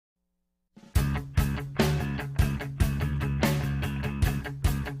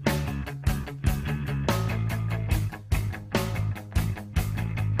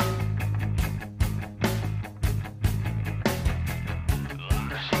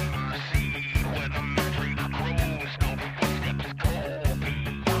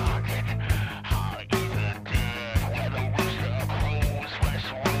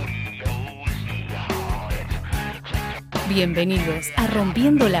Bienvenidos a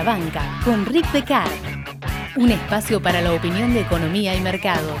Rompiendo la Banca con Rick Beccar, un espacio para la opinión de economía y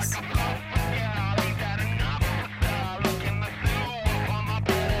mercados.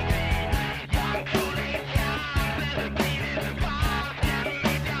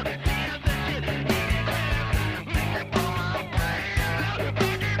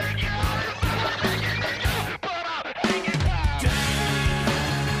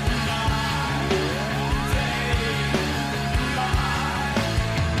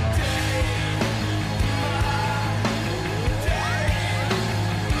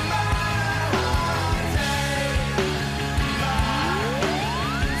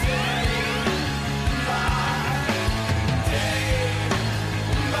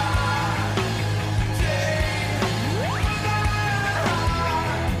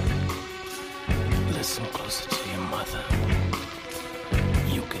 Listen closer to your mother.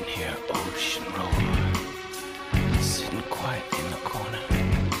 You can hear ocean roar. Sitting quiet in the corner.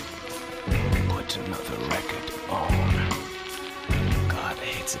 Put another record on. God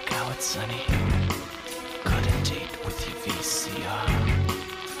hates a coward, sonny. Cut a date with your VCR.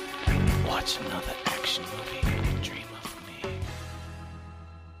 Watch another action movie. Dream of me.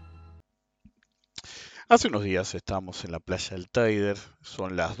 Hace unos días estábamos en la playa del Taider,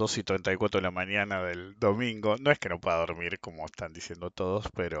 son las 2:34 de la mañana del domingo. No es que no pueda dormir, como están diciendo todos,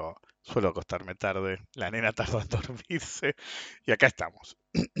 pero suelo acostarme tarde. La nena tarda en dormirse y acá estamos.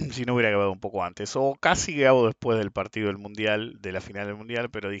 Si no hubiera grabado un poco antes, o casi grabo después del partido del Mundial, de la final del Mundial,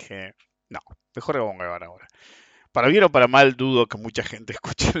 pero dije, no, mejor vamos a grabar ahora. Para bien o para mal, dudo que mucha gente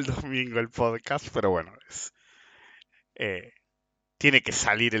escuche el domingo el podcast, pero bueno, tiene que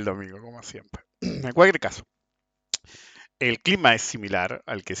salir el domingo, como siempre. En cualquier caso. El clima es similar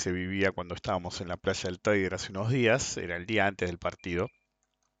al que se vivía cuando estábamos en la playa del Taider hace unos días, era el día antes del partido.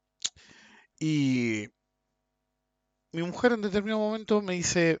 Y mi mujer en determinado momento me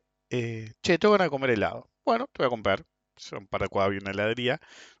dice, che, tengo ganas de comer helado. Bueno, te voy a comprar. Yo en Paraguay había una heladería.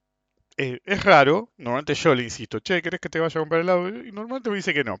 Es raro, normalmente yo le insisto, che, ¿querés que te vaya a comprar helado? Y normalmente me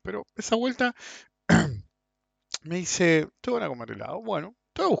dice que no, pero esa vuelta me dice, tengo ganas de comer helado. Bueno,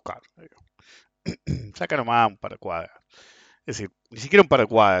 te voy a buscar. Le digo. Saca nomás un par de cuadras. Es decir, ni siquiera un par de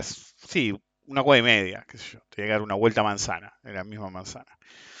cuadras, sí, una cuadra y media, qué sé yo, tenía que dar una vuelta a manzana, en la misma manzana.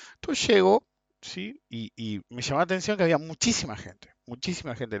 Entonces llego, ¿sí? Y me llamó la atención que había muchísima gente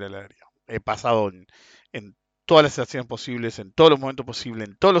en la heladería. He pasado en todas las estaciones posibles, en todos los momentos posibles,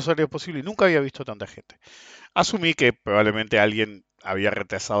 en todos los horarios posibles, y nunca había visto tanta gente. Asumí que probablemente alguien había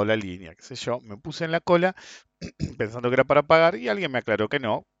retrasado la línea, qué sé yo, me puse en la cola pensando que era para pagar y alguien me aclaró que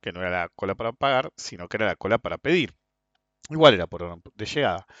no era la cola para pagar, sino que era la cola para pedir. Igual era por orden de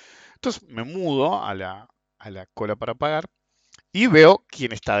llegada. Entonces me mudo a la cola para pagar y veo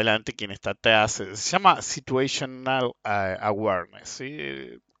quién está adelante, quién está atrás. Se llama Situational Awareness. ¿Sí?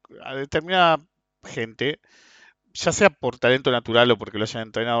 A determinada gente, ya sea por talento natural o porque lo hayan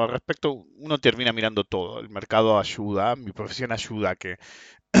entrenado al respecto, uno termina mirando todo. El mercado ayuda, mi profesión ayuda a que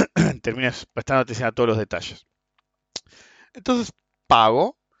termines prestando atención a todos los detalles. Entonces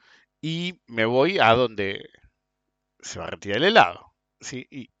pago y me voy a donde se va a retirar el helado. ¿Sí?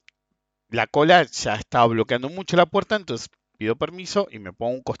 Y la cola ya estaba bloqueando mucho la puerta, entonces pido permiso y me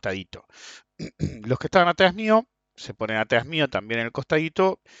pongo un costadito. Los que estaban atrás mío se ponen atrás mío también en el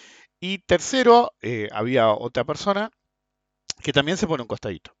costadito. Y tercero, había otra persona que también se pone un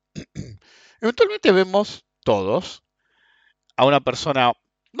costadito. Eventualmente vemos todos a una persona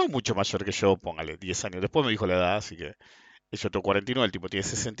no mucho mayor que yo, póngale 10 años. Después me dijo la edad, así que yo tengo 49, el tipo tiene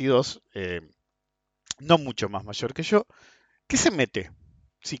 62, no mucho más mayor que yo, que se mete.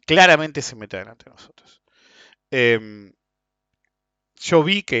 Sí, claramente se mete delante de nosotros. Em, yo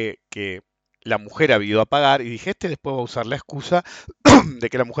vi que la mujer había ido a pagar y dije, este después va a usar la excusa de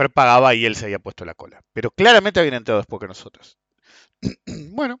que la mujer pagaba y él se había puesto la cola. Pero claramente habían entrado después que nosotros.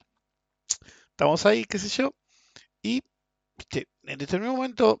 Bueno, estamos ahí, qué sé yo, y en determinado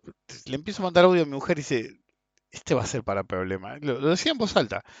momento le empiezo a mandar audio a mi mujer y dice, este va a ser para problema. Lo decía en voz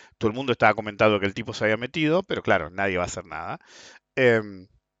alta. Todo el mundo estaba comentando que el tipo se había metido, pero claro, nadie va a hacer nada. Em,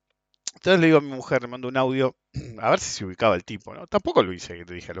 Entonces le digo a mi mujer, le mando un audio, a ver si se ubicaba el tipo, ¿no? Tampoco lo hice,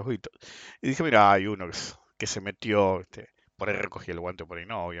 le dije a los gritos. Y dije, mira, hay uno que se metió, por ahí recogí el guante, por ahí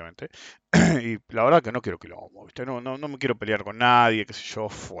no, obviamente. Y la verdad que no quiero quilombo, ¿viste? No me quiero pelear con nadie, qué sé yo,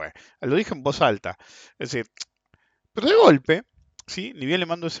 fue. Lo dije en voz alta. Es decir, pero de golpe, ¿sí? Ni bien le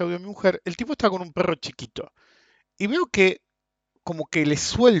mando ese audio a mi mujer, el tipo está con un perro chiquito. Y veo que como que le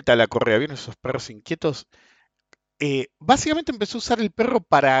suelta la correa, ¿vieron esos perros inquietos? Básicamente empezó a usar el perro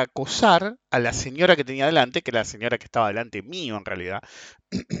para acosar a la señora que tenía delante, que era la señora que estaba delante mío en realidad,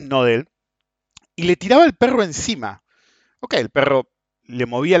 no de él, y le tiraba el perro encima. Ok, el perro le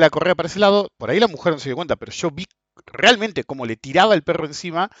movía la correa para ese lado, por ahí la mujer no se dio cuenta, pero yo vi realmente cómo le tiraba el perro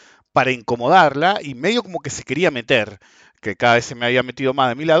encima para incomodarla y medio como que se quería meter, que cada vez se me había metido más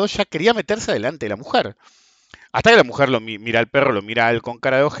de mi lado, ya quería meterse adelante de la mujer. Hasta que la mujer mira al perro, lo mira a él con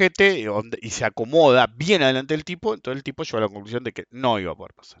cara de ojete y se acomoda bien adelante del tipo, entonces el tipo llegó a la conclusión de que no iba a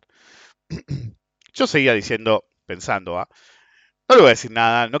poder pasar. Yo seguía diciendo, pensando, no le voy a decir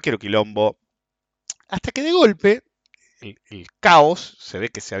nada, no quiero quilombo, hasta que de golpe el caos, se ve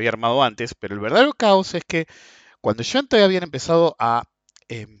que se había armado antes, pero el verdadero caos es que cuando yo antes habían empezado a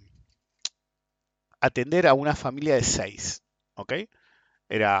atender a una familia de 6, ¿ok?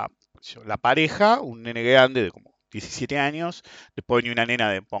 Era la pareja, un nene grande de como 17 años, después venía una nena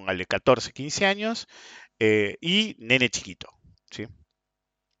de, póngale, 14, 15 años, y nene chiquito, ¿sí?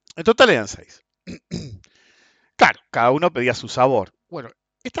 En total eran 6. Claro, cada uno pedía su sabor. Bueno,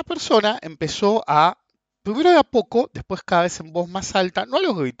 esta persona empezó a, primero de a poco, después cada vez en voz más alta, no a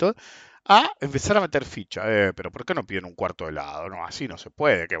los gritos, a empezar a meter ficha. Pero ¿por qué no piden un cuarto de helado? No, así no se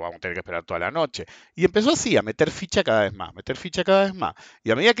puede, que vamos a tener que esperar toda la noche. Y empezó así, a meter ficha cada vez más, meter ficha cada vez más.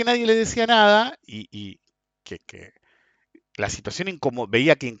 Y a medida que nadie le decía nada y que la situación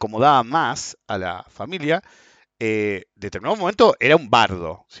veía que incomodaba más a la familia, determinado momento era un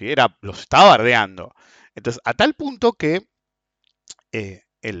bardo, ¿sí? Los estaba bardeando. Entonces, a tal punto que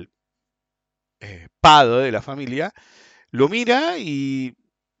el padre de la familia lo mira y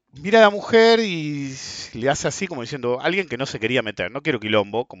mira a la mujer y le hace así como diciendo, alguien que no se quería meter, no quiero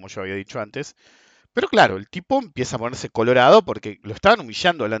quilombo, como yo había dicho antes. Pero claro, el tipo empieza a ponerse colorado porque lo estaban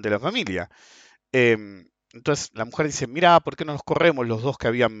humillando delante de la familia. Entonces la mujer dice, mira, ¿por qué no nos corremos los dos que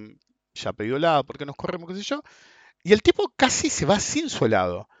habían ya pedido helado? ¿Por qué nos corremos? ¿Qué sé yo? Y el tipo casi se va sin su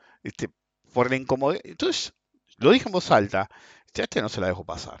helado, este, por la incomodidad. Entonces, lo dije en voz alta, este no se la dejo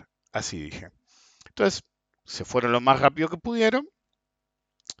pasar. Así dije. Entonces, se fueron lo más rápido que pudieron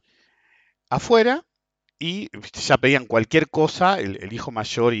afuera y ya pedían cualquier cosa, el hijo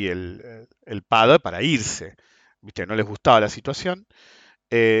mayor y el padre, para irse. ¿Viste? No les gustaba la situación.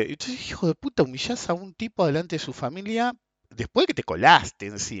 Entonces, hijo de puta, humillás a un tipo delante de su familia después de que te colaste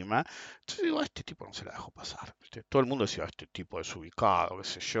encima. Entonces digo, a este tipo no se la dejó pasar. ¿Viste? Todo el mundo decía, este tipo desubicado, qué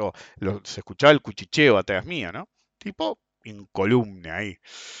sé yo. Se escuchaba el cuchicheo atrás mío, ¿no? Tipo incolumne ahí,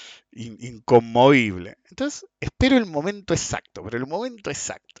 inconmovible. Entonces, espero el momento exacto, pero el momento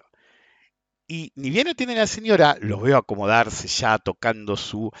exacto. Y ni bien atienden a la señora, los veo acomodarse ya tocando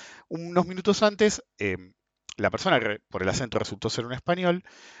su... Unos minutos antes, la persona que por el acento resultó ser un español,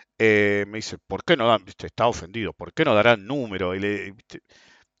 me dice, ¿por qué no dan? ¿Viste? Está ofendido, ¿por qué no darán número? ¿Viste?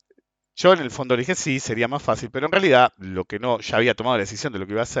 Yo en el fondo le dije sí, sería más fácil, pero en realidad lo que no, ya había tomado la decisión de lo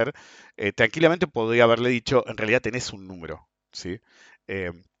que iba a hacer, tranquilamente podría haberle dicho, en realidad tenés un número, ¿sí?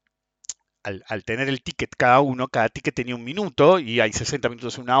 Eh, al tener el ticket cada uno, cada ticket tenía un minuto y hay 60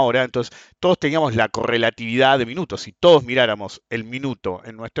 minutos en una hora, entonces todos teníamos la correlatividad de minutos. Si todos miráramos el minuto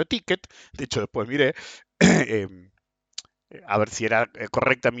en nuestro ticket, de hecho después miré, a ver si era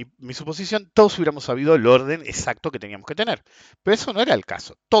correcta mi suposición, todos hubiéramos sabido el orden exacto que teníamos que tener. Pero eso no era el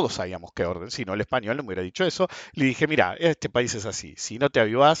caso. Todos sabíamos qué orden, si no el español no me hubiera dicho eso. Le dije, mira, este país es así. Si no te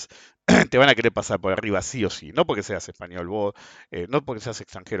avivás, te van a querer pasar por arriba sí o sí. No porque seas español vos, no porque seas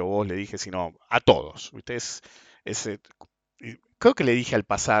extranjero vos, le dije, sino a todos. ¿Viste? Creo que le dije al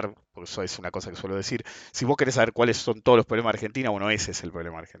pasar, porque eso es una cosa que suelo decir, si vos querés saber cuáles son todos los problemas de Argentina, bueno, ese es el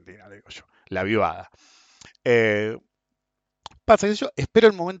problema de Argentina, le digo yo, la avivada. Eh, Pasa que yo espero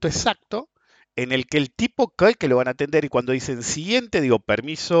el momento exacto en el que el tipo cree que lo van a atender y cuando dicen siguiente, digo,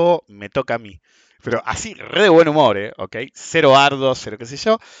 permiso, me toca a mí. Pero así, re de buen humor, ¿eh? ¿Ok? Cero ardo, cero qué sé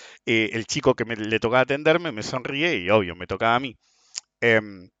yo. El chico que le tocaba atenderme me sonríe y obvio, me tocaba a mí.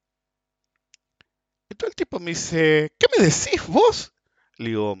 Em, entonces el tipo me dice, ¿qué me decís vos? Le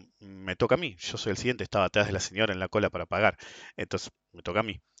digo, me toca a mí, yo soy el siguiente, estaba atrás de la señora en la cola para pagar. Entonces, me toca a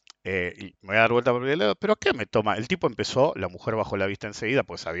mí. Y me voy a dar vuelta por el lado, pero ¿qué me toma? El tipo empezó, la mujer bajó la vista enseguida,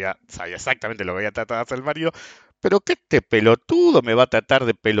 pues sabía exactamente lo que había tratado de hacer el marido. Pero ¿qué este pelotudo me va a tratar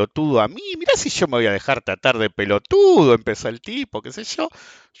de pelotudo a mí? Mirá si yo me voy a dejar tratar de pelotudo, empezó el tipo, qué sé yo.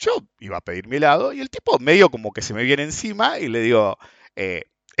 Yo iba a pedir mi helado y el tipo medio como que se me viene encima y le digo,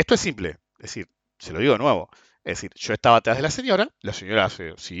 esto es simple, es decir, se lo digo de nuevo. Es decir, yo estaba atrás de la señora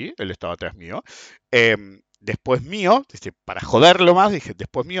hace, sí, él estaba atrás mío. Después mío, para joderlo más, dije,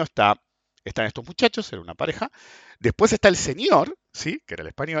 después mío están estos muchachos, era una pareja. Después está el señor, sí, que era el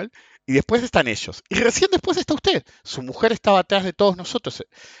español. Y después están ellos. Y recién después está usted. Su mujer estaba atrás de todos nosotros.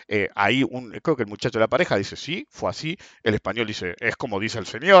 Creo que el muchacho de la pareja dice, sí, fue así. El español dice, es como dice el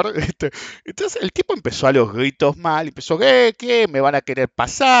señor. Entonces el tipo empezó a los gritos mal, empezó, ¿qué? ¿Me van a querer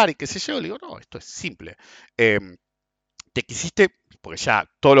pasar? Y qué sé yo. Le digo, no, esto es simple. te quisiste, porque ya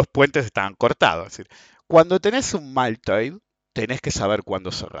todos los puentes estaban cortados. Es decir, cuando tenés un mal trade, tenés que saber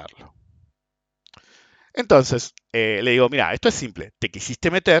cuándo cerrarlo. Entonces, le digo, mira, esto es simple, te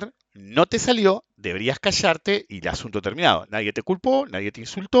quisiste meter, no te salió, deberías callarte y el asunto terminado. Nadie te culpó, nadie te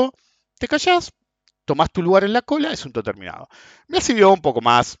insultó, te callás, tomás tu lugar en la cola, asunto terminado. Me sirvió un poco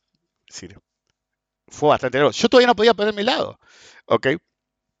más, es decir, fue bastante largo. Yo todavía no podía ponerme helado, ¿ok?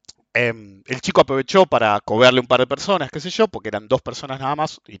 El chico aprovechó para cobearle un par de personas, qué sé yo, porque eran 2 personas nada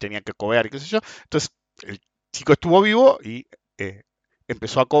más y tenían que cobear y qué sé yo. Entonces, el chico estuvo vivo y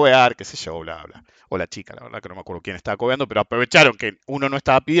empezó a cobear, qué sé yo, bla, bla. O la chica, la verdad que no me acuerdo quién estaba cobeando, pero aprovecharon que uno no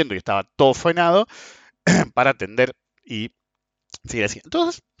estaba pidiendo y estaba todo frenado para atender y seguir así.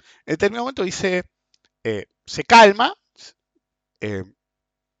 Entonces, en determinado momento dice, se calma, eh,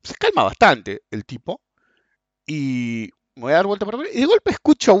 se calma bastante el tipo y me voy a dar vuelta por y de golpe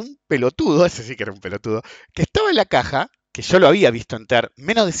escucho a un pelotudo, ese sí que era un pelotudo, que estaba en la caja, que yo lo había visto entrar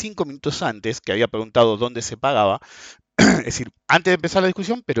menos de 5 minutos antes, que había preguntado dónde se pagaba, es decir, antes de empezar la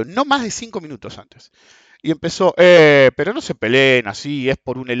discusión, pero no más de 5 minutos antes. Y empezó, pero no se peleen así, es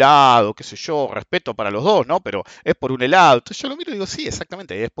por un helado, qué sé yo, respeto para los dos, ¿no? Pero es por un helado. Entonces yo lo miro y digo, sí,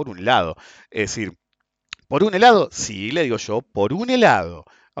 exactamente, es por un helado. Es decir, ¿por un helado? Sí, le digo yo, por un helado,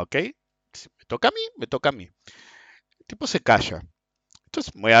 ¿ok? Si me toca a mí, me toca a mí. El tipo se calla.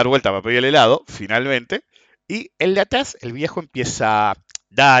 Entonces me voy a dar vuelta para pedir el helado, finalmente. Y el de atrás, el viejo empieza,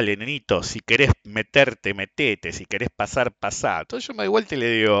 dale, nenito, si querés meterte, metete, si querés pasar, pasá. Entonces yo me doy vuelta y le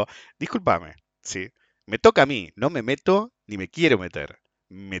digo, discúlpame, ¿sí? Me toca a mí, no me meto ni me quiero meter.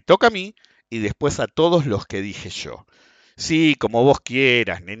 Me toca a mí y después a todos los que dije yo. Sí, como vos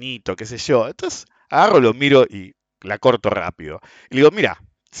quieras, nenito, qué sé yo. Entonces agarro, lo miro y la corto rápido. Y le digo, mira,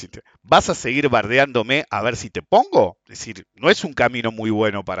 si vas a seguir bardeándome a ver si te pongo. Es decir, no es un camino muy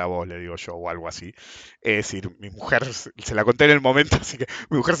bueno para vos, le digo yo, o algo así. Es decir, mi mujer, se la conté en el momento, así que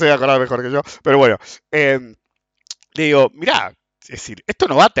mi mujer se va a acordar mejor que yo. Pero bueno, le digo, mirá, es decir, esto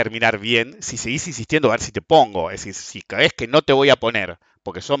no va a terminar bien si seguís insistiendo a ver si te pongo. Es decir, si crees que no te voy a poner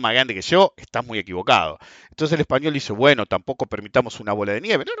porque sos más grande que yo, estás muy equivocado. Entonces el español dice, bueno, tampoco permitamos una bola de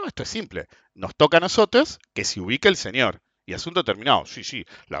nieve. No, no, esto es simple. Nos toca a nosotros que se ubique el señor. Y asunto terminado. Sí, sí,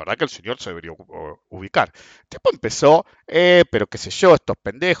 la verdad que el señor se debería ubicar. El tipo empezó, pero qué sé yo, estos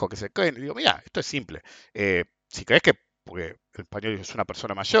pendejos que se caen. Y digo, mira, esto es simple. Si crees que, porque el español es una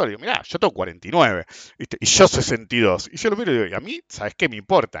persona mayor, digo, mira, yo tengo 49, ¿viste? Y yo 62. Y yo lo miro y digo, y a mí, ¿sabes qué me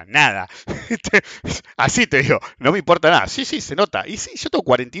importa? Nada. ¿Viste? Así te digo, no me importa nada. Sí, sí, se nota. Y sí, yo tengo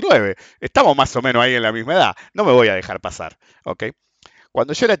 49. Estamos más o menos ahí en la misma edad. No me voy a dejar pasar. ¿Ok?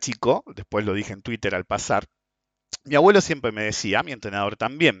 Cuando yo era chico, después lo dije en Twitter al pasar, mi abuelo siempre me decía, mi entrenador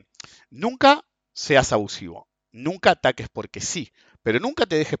también, nunca seas abusivo, nunca ataques porque sí, pero nunca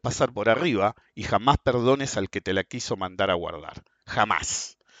te dejes pasar por arriba y jamás perdones al que te la quiso mandar a guardar.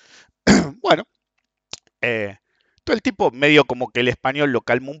 Jamás. Bueno, todo el tipo medio como que el español lo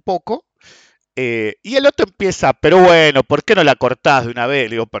calma un poco. Y el otro empieza, pero bueno, ¿por qué no la cortás de una vez?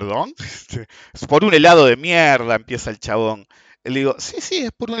 Le digo, perdón, por un helado de mierda, empieza el chabón. Le digo, sí, sí,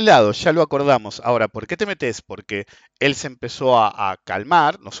 es por un helado, ya lo acordamos. Ahora, ¿por qué te metes? Porque él se empezó a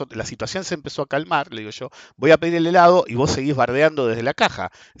calmar, la situación se empezó a calmar, le digo yo, voy a pedir el helado y vos seguís bardeando desde la caja.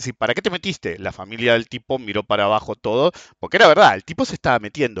 Es decir, ¿para qué te metiste? La familia del tipo miró para abajo todo, porque era verdad, el tipo se estaba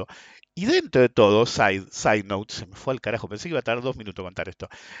metiendo. Y dentro de todo, side note, se me fue al carajo, pensé que iba a tardar 2 minutos contar esto.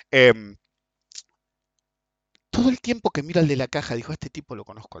 Em, todo el tiempo que miro al de la caja, dijo, este tipo lo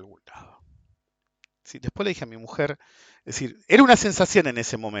conozco a algún lado. Sí, después le dije a mi mujer, es decir, era una sensación en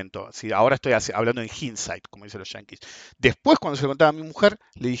ese momento. Sí, ahora estoy hablando en hindsight, como dicen los yankees. Después, cuando se lo contaba a mi mujer,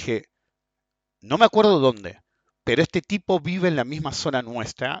 le dije, no me acuerdo dónde, pero este tipo vive en la misma zona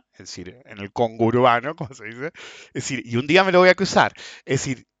nuestra, es decir, en el Congo urbano, como se dice. Es decir, y un día me lo voy a cruzar. Es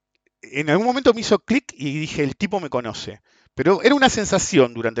decir, en algún momento me hizo clic y dije, el tipo me conoce. Pero era una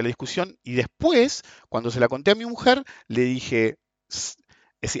sensación durante la discusión y después, cuando se la conté a mi mujer, le dije, es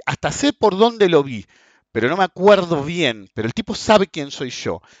decir, hasta sé por dónde lo vi, pero no me acuerdo bien, pero el tipo sabe quién soy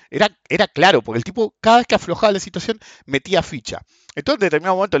yo. Era claro, porque el tipo cada vez que aflojaba la situación metía ficha. Entonces en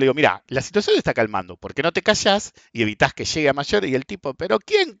determinado momento le digo, mira, la situación se está calmando, ¿por qué no te callas y evitás que llegue a mayor? Y el tipo, pero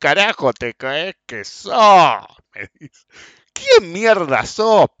 ¿quién carajo te crees que sos? Me dice. ¿Quién mierda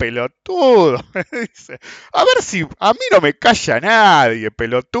sos, pelotudo? Me dice. A ver si a mí no me calla nadie,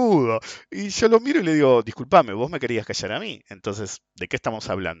 pelotudo. Y yo lo miro y le digo, disculpame, vos me querías callar a mí. Entonces, ¿de qué estamos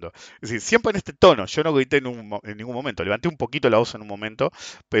hablando? Es decir, siempre en este tono. Yo no grité en ningún momento. Levanté un poquito la voz en un momento,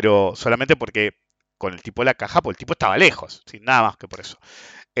 pero solamente porque con el tipo de la caja, porque el tipo estaba lejos. Sin nada más que por eso.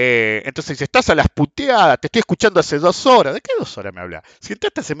 Entonces dice, estás a las puteadas, te estoy escuchando hace 2 horas. ¿De qué 2 horas me habla? Si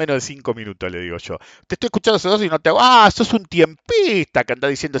entraste hace menos de 5 minutos, le digo yo. Te estoy escuchando hace 2 y no te hago, sos un tiempista que anda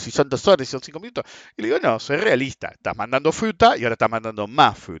diciendo si son 2 horas, si son 5 minutos. Y le digo, no, soy realista. Estás mandando fruta y ahora estás mandando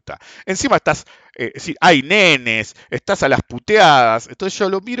más fruta. Encima estás, hay nenes, estás a las puteadas. Entonces yo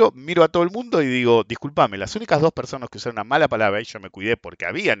lo miro a todo el mundo y digo, discúlpame, las únicas 2 personas que usaron una mala palabra y yo me cuidé porque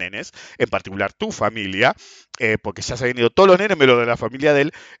había nenes, en particular tu familia, porque ya se habían ido todos los nenes, menos de la familia de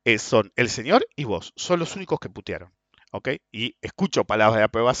él, son el señor y vos. Son los únicos que putearon. ¿Ok? Y escucho palabras de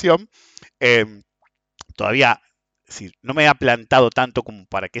aprobación. Eh, Todavía no me había plantado tanto como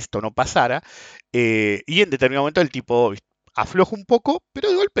para que esto no pasara. Y en determinado momento el tipo afloja un poco, pero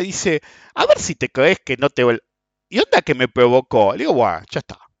de golpe dice, a ver si te crees que no te... ¿Y onda que me provocó? Le digo, bueno, ya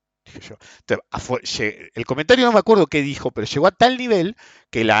está. Dije yo. El comentario no me acuerdo qué dijo, pero llegó a tal nivel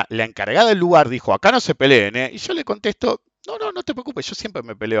que la encargada del lugar dijo, acá no se peleen, ¿eh? Y yo le contesto, no te preocupes, yo siempre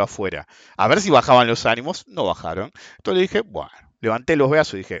me peleo afuera. A ver si bajaban los ánimos, no bajaron. Entonces le dije, bueno, levanté los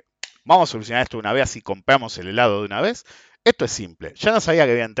brazos y dije, vamos a solucionar esto de una vez, así compramos el helado de una vez. Esto es simple. Ya no sabía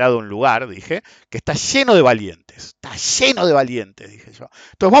que había entrado a un lugar, dije, que está lleno de valientes. Está lleno de valientes, dije yo.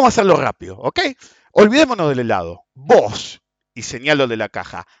 Entonces vamos a hacerlo rápido, ¿ok? Olvidémonos del helado. Vos, y señalo de la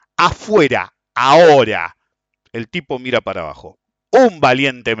caja, afuera, ahora. El tipo mira para abajo. Un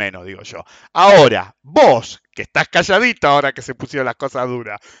valiente menos, digo yo. Ahora, vos, que estás calladito ahora que se pusieron las cosas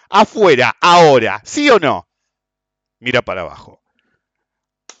duras. Afuera, ahora. ¿Sí o no? Mira para abajo.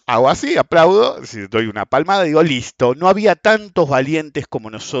 Hago así, aplaudo, doy una palmada y digo, listo, no había tantos valientes como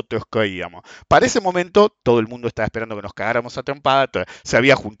nosotros creíamos. Para ese momento, todo el mundo estaba esperando que nos cagáramos a trompada, se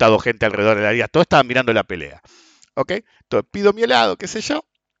había juntado gente alrededor de la área, todos estaban mirando la pelea. ¿Ok? Entonces pido mi helado, qué sé yo,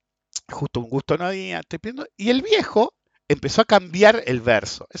 justo un gusto no había, estoy pidiendo, y el viejo empezó a cambiar el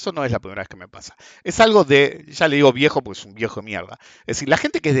verso. Eso no es la primera vez que me pasa. Es algo de, ya le digo viejo porque es un viejo de mierda. Es decir, la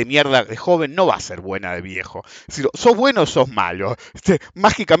gente que es de mierda de joven no va a ser buena de viejo. Es decir, sos bueno o sos malo.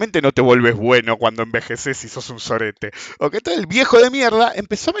 Mágicamente no te vuelves bueno cuando envejeces y sos un sorete. ¿Ok? Entonces el viejo de mierda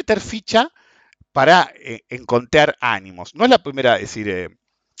empezó a meter ficha para encontrar ánimos. No es la primera, es decir,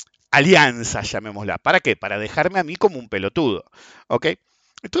 alianza, llamémosla. ¿Para qué? Para dejarme a mí como un pelotudo. ¿Ok?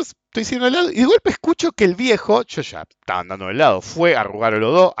 Entonces estoy diciendo helado y de golpe escucho que el viejo, yo ya estaba andando de lado, fue, arrugaron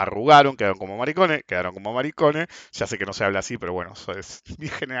los dos, arrugaron, quedaron como maricones, ya sé que no se habla así, pero bueno, eso es mi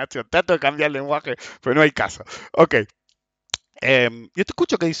generación, trato de cambiar el lenguaje, pero no hay caso. Ok, y te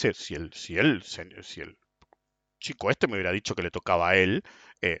escucho que dice, si el chico este me hubiera dicho que le tocaba a él,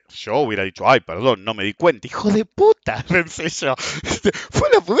 yo hubiera dicho, ay, perdón, no me di cuenta. Hijo de puta, pensé yo. Fue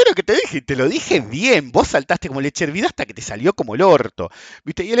lo primero que te dije y te lo dije bien. Vos saltaste como leche hervida hasta que te salió como el orto.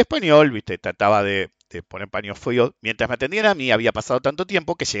 ¿Viste? Y el español, ¿viste? Trataba de poner paños fríos. Mientras me atendían a mí, había pasado tanto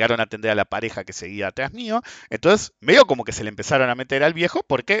tiempo que llegaron a atender a la pareja que seguía atrás mío. Entonces, medio como que se le empezaron a meter al viejo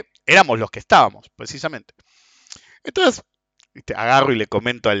porque éramos los que estábamos, precisamente. Entonces, ¿viste? Agarro y le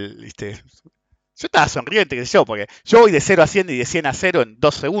comento al, ¿viste? Yo estaba sonriente, qué sé yo, porque yo voy de 0 a 100 y de 100 a 0 en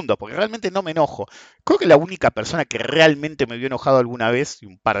 2 segundos, porque realmente no me enojo. Creo que la única persona que realmente me vio enojado alguna vez, y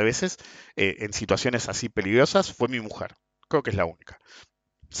un par de veces, en situaciones así peligrosas, fue mi mujer. Creo que es la única.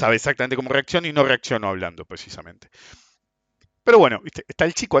 Sabe exactamente cómo reacciono y no reacciono hablando, precisamente. Pero bueno, ¿viste? Está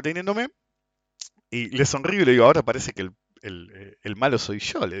el chico atendiéndome y le sonrío y le digo, ahora parece que el malo soy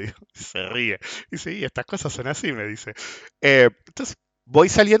yo, le digo. Se ríe. Dice, y estas cosas son así, me dice. Entonces, voy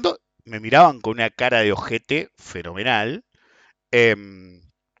saliendo, me miraban con una cara de ojete fenomenal. Em,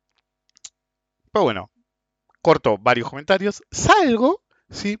 pero bueno, corto varios comentarios. Salgo,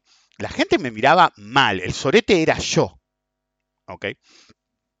 ¿sí? La gente me miraba mal. El sorete era yo. ¿Ok?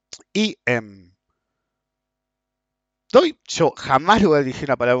 Y yo jamás le voy a dirigir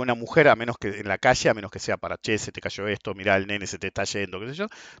una palabra a una mujer, a menos que en la calle, a menos que sea para, che, se te cayó esto, mirá, el nene se te está yendo, qué sé yo.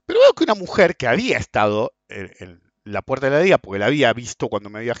 Pero veo que una mujer que había estado en la puerta de la diga, porque la había visto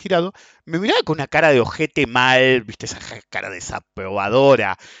cuando me había girado, me miraba con una cara de ojete mal, viste, esa cara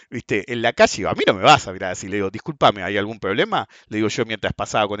desaprobadora, viste, en la calle. Digo, a mí no me vas a mirar así. Le digo, discúlpame, ¿hay algún problema? Le digo yo mientras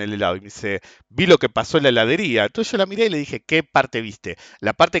pasaba con el helado. Y me dice, vi lo que pasó en la heladería. Entonces yo la miré y le dije, ¿qué parte viste?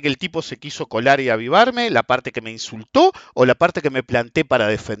 ¿La parte que el tipo se quiso colar y avivarme? ¿La parte que me insultó? ¿O la parte que me planté para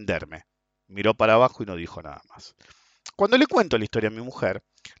defenderme? Miró para abajo y no dijo nada más. Cuando le cuento la historia a mi mujer,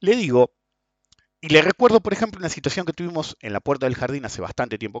 le digo, y le recuerdo, por ejemplo, una situación que tuvimos en la puerta del jardín hace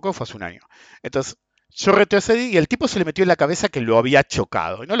bastante tiempo, creo que fue hace un año. Entonces, yo retrocedí y el tipo se le metió en la cabeza que lo había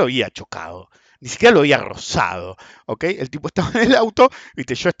chocado. Y no lo había chocado, ni siquiera lo había rozado. ¿Ok? El tipo estaba en el auto,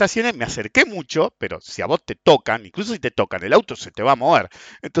 viste, yo estacioné, me acerqué mucho, pero si a vos te tocan, incluso si te tocan, el auto se te va a mover.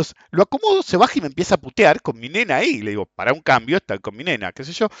 Entonces, lo acomodo, se baja y me empieza a putear con mi nena ahí. Le digo, para un cambio, está con mi nena, qué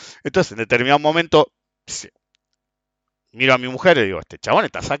sé yo. Entonces, en determinado momento, miro a mi mujer y le digo, este chabón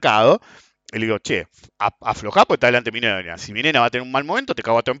está sacado. Y le digo, che, aflojá porque está delante de mi nena. Si mi nena va a tener un mal momento, te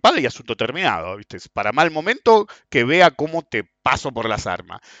cago a trompada y asunto terminado, ¿viste? Para mal momento, que vea cómo te paso por las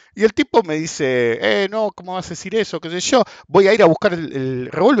armas. Y el tipo me dice, no, ¿cómo vas a decir eso? ¿Qué sé yo? Voy a ir a buscar el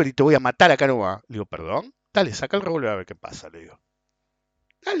revólver y te voy a matar acá nomás. Le digo, perdón, dale, saca el revólver a ver qué pasa, le digo.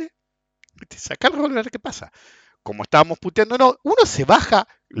 Dale, saca el revólver a ver qué pasa. Como estábamos puteando, no, uno se baja,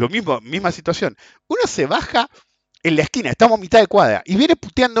 lo mismo, misma situación, uno se baja en la esquina, estamos a mitad de cuadra, y viene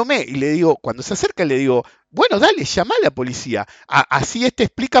puteándome, y le digo, cuando se acerca le digo, bueno, dale, llama a la policía. Así este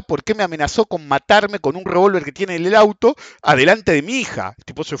explica por qué me amenazó con matarme con un revólver que tiene en el auto adelante de mi hija. El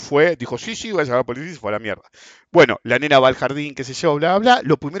tipo se fue, dijo, sí, voy a llamar a la policía y se fue a la mierda. Bueno, la nena va al jardín, qué sé yo, bla, bla.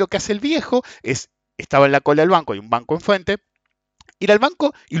 Lo primero que hace el viejo es, estaba en la cola del banco, hay un banco enfrente, ir al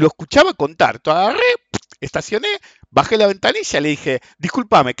banco y lo escuchaba contar. Entonces agarré, estacioné, bajé la ventanilla y le dije,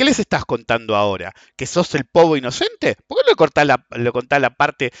 discúlpame, ¿qué les estás contando ahora? ¿Que sos el pobo inocente? ¿Por qué no le contás la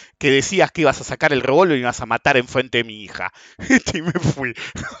parte que decías que ibas a sacar el revólver y ibas a matar enfrente de mi hija? Y me fui.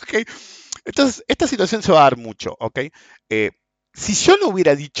 ¿Okay? Entonces, esta situación se va a dar mucho. ¿Okay? Si yo no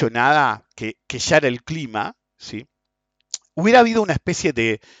hubiera dicho nada, que ya era el clima, ¿sí? Hubiera habido una especie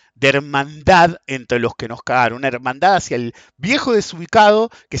de hermandad entre los que nos cagaron, una hermandad hacia el viejo desubicado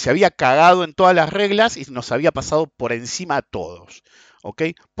que se había cagado en todas las reglas y nos había pasado por encima a todos. ¿Ok?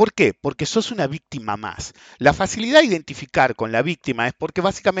 ¿Por qué? Porque sos una víctima más. La facilidad de identificar con la víctima es porque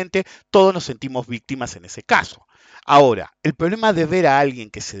básicamente todos nos sentimos víctimas en ese caso. Ahora, el problema de ver a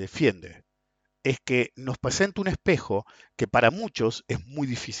alguien que se defiende es que nos presenta un espejo que para muchos es muy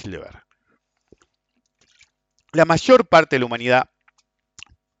difícil de ver. La mayor parte de la humanidad,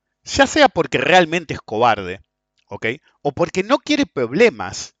 ya sea porque realmente es cobarde, ¿ok? O porque no quiere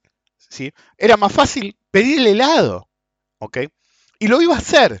problemas, ¿sí? Era más fácil pedirle helado, ¿ok? Y lo iba a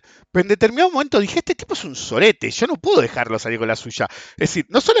hacer, pero en determinado momento dije, este tipo es un sorete, yo no puedo dejarlo salir con la suya. Es decir,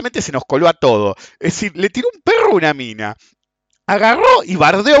 no solamente se nos coló a todo, es decir, le tiró un perro a una mina, agarró y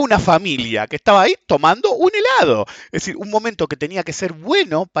bardeó a una familia que estaba ahí tomando un helado. Es decir, un momento que tenía que ser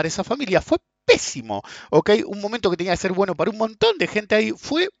bueno para esa familia fue pésimo, ¿ok? Un momento que tenía que ser bueno para un montón de gente ahí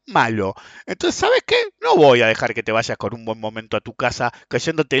fue malo. Entonces, ¿sabes qué? No voy a dejar que te vayas con un buen momento a tu casa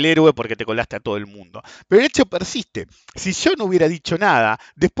creyéndote el héroe porque te colaste a todo el mundo. Pero el hecho persiste. Si yo no hubiera dicho nada,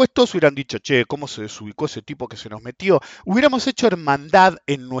 después todos hubieran dicho, che, ¿cómo se desubicó ese tipo que se nos metió? Hubiéramos hecho hermandad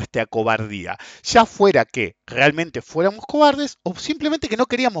en nuestra cobardía. Ya fuera que realmente fuéramos cobardes o simplemente que no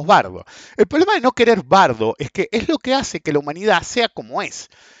queríamos bardo. El problema de no querer bardo es que es lo que hace que la humanidad sea como es.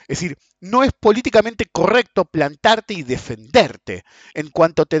 Es decir, no es políticamente correcto plantarte y defenderte. En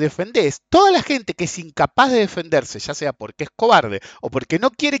cuanto te defendés, toda la gente que es incapaz de defenderse, ya sea porque es cobarde o porque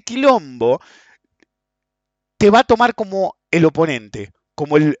no quiere quilombo, te va a tomar como el oponente,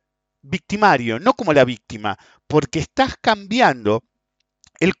 como el victimario, no como la víctima, porque estás cambiando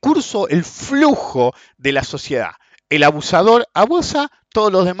el curso, el flujo de la sociedad. El abusador abusa,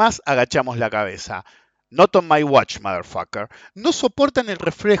 todos los demás agachamos la cabeza. Not on my watch, motherfucker. No soportan el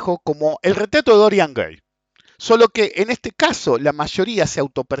reflejo como el retrato de Dorian Gray. Solo que en este caso la mayoría se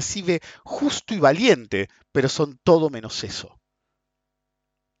autopercibe justo y valiente, pero son todo menos eso.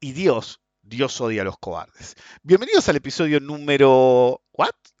 Y Dios odia a los cobardes. Bienvenidos al episodio número...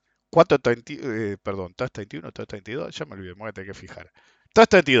 ¿What? 430, perdón, 331, 332, ya me olvidé, me voy a tener que fijar.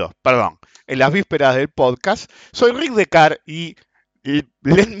 332, perdón, en las vísperas del podcast. Soy Rick Decar y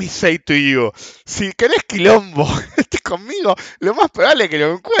let me say to you, si querés quilombo, estés conmigo, lo más probable es que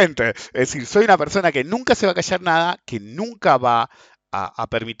lo encuentres. Es decir, soy una persona que nunca se va a callar nada, que nunca va a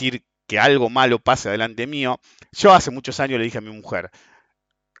permitir que algo malo pase delante mío. Yo hace muchos años le dije a mi mujer,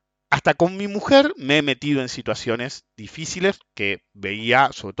 hasta con mi mujer me he metido en situaciones difíciles que veía,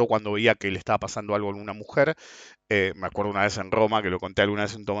 sobre todo cuando veía que le estaba pasando algo a una mujer. Me acuerdo una vez en Roma, que lo conté alguna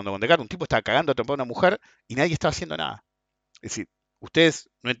vez en Tomando con Descartes, un tipo estaba cagando a trompada a una mujer y nadie estaba haciendo nada. Es decir, ustedes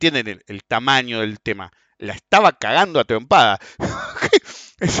no entienden el tamaño del tema. La estaba cagando a trompada.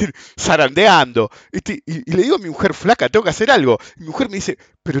 Es decir, zarandeando. Y le digo a mi mujer, flaca, tengo que hacer algo. Y mi mujer me dice,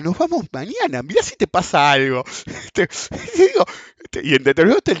 pero nos vamos mañana, mirá si te pasa algo. Y en determinado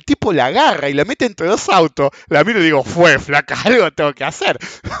momento el tipo la agarra y la mete entre dos autos. La miro y digo, fue, flaca, algo tengo que hacer.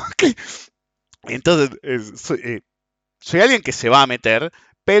 Entonces, soy alguien que se va a meter,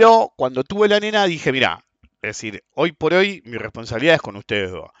 pero cuando tuve la nena dije, mira, es decir, hoy por hoy mi responsabilidad es con ustedes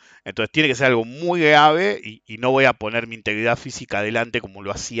dos. Entonces tiene que ser algo muy grave y no voy a poner mi integridad física adelante como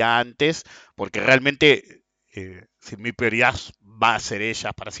lo hacía antes, porque realmente mi prioridad va a ser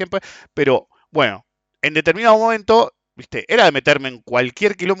ellas para siempre. Pero bueno, en determinado momento, ¿viste? Era de meterme en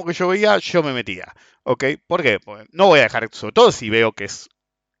cualquier quilombo que yo veía, yo me metía. ¿Ok? ¿Por qué? Porque no voy a dejar, sobre todo si veo que es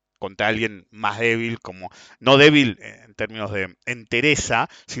contra alguien más débil, como no débil en términos de entereza,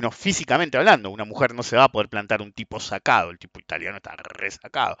 sino físicamente hablando. Una mujer no se va a poder plantar un tipo sacado, el tipo italiano está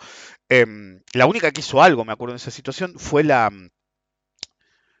resacado. La única que hizo algo, me acuerdo en esa situación, fue la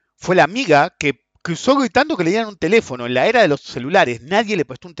amiga que cruzó gritando que le dieran un teléfono. En la era de los celulares, nadie le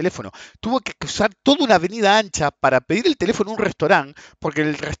prestó un teléfono. Tuvo que cruzar toda una avenida ancha para pedir el teléfono a un restaurante, porque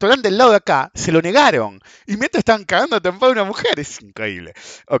el restaurante del lado de acá se lo negaron. Y mientras estaban cagando a trompada a una mujer, es increíble.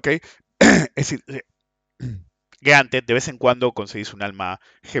 ¿Ok? Es decir, que antes, de vez en cuando conseguís un alma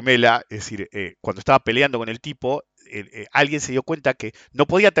gemela, es decir, cuando estaba peleando con el tipo, alguien se dio cuenta que no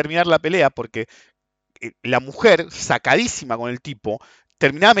podía terminar la pelea porque la mujer, sacadísima con el tipo,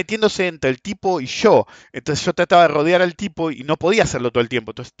 terminaba metiéndose entre el tipo y yo. Entonces yo trataba de rodear al tipo y no podía hacerlo todo el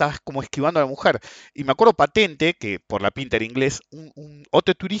tiempo. Entonces estabas como esquivando a la mujer. Y me acuerdo patente que por la pinta en inglés,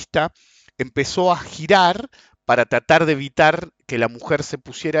 otro turista empezó a girar para tratar de evitar que la mujer se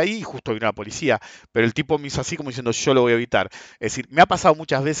pusiera ahí y justo vino la policía. Pero el tipo me hizo así como diciendo yo lo voy a evitar. Es decir, me ha pasado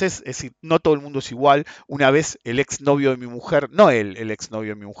muchas veces, es decir, no todo el mundo es igual. Una vez el exnovio de mi mujer, no el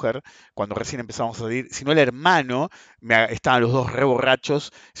exnovio de mi mujer, cuando recién empezamos a salir, sino el hermano, estaban los dos re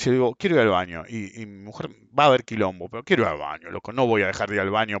borrachos, yo digo, quiero ir al baño, y mi mujer va a haber quilombo, pero quiero ir al baño, loco, no voy a dejar de ir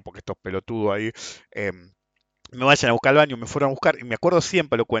al baño porque estos pelotudos ahí eh, me vayan a buscar al baño, me fueron a buscar, y me acuerdo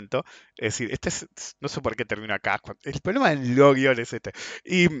siempre, lo cuento, es decir, no sé por qué termino acá, el problema del guión es este,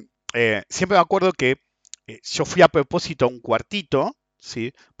 y siempre me acuerdo que yo fui a propósito a un cuartito,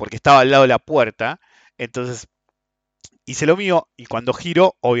 ¿sí? Porque estaba al lado de la puerta, entonces hice lo mío y cuando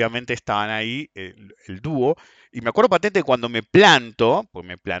giro, obviamente estaban ahí el dúo. Y me acuerdo patente cuando me planto, pues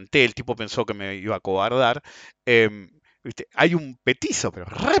me planté, el tipo pensó que me iba a cobardar. ¿Viste? Hay un petizo, pero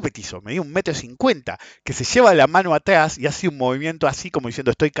re petizo, medía 1,50 m, que se lleva la mano atrás y hace un movimiento así como diciendo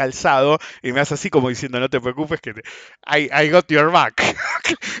estoy calzado, y me hace así como diciendo no te preocupes que I got your back.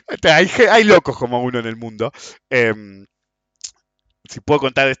 hay locos como uno en el mundo. Em, si puedo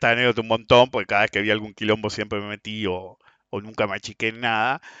contar esta anécdota un montón, porque cada vez que vi algún quilombo siempre me metí o nunca me achiqué en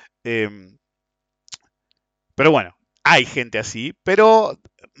nada. Em, pero bueno, hay gente así, pero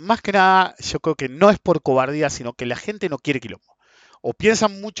más que nada yo creo que no es por cobardía, sino que la gente no quiere quilombo. O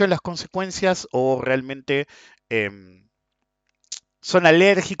piensan mucho en las consecuencias o realmente em, son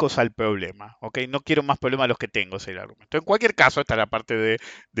alérgicos al problema, ¿ok? No quiero más problemas de los que tengo, ese es el argumento. En cualquier caso, esta es la parte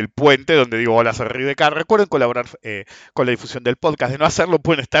del puente donde digo, hola, soy Rick. Recuerden colaborar con la difusión del podcast. De no hacerlo,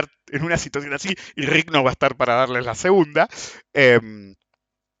 pueden estar en una situación así y Rick no va a estar para darles la segunda.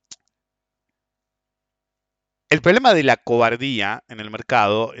 El problema de la cobardía en el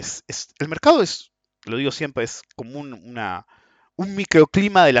mercado el mercado es, lo digo siempre, es como un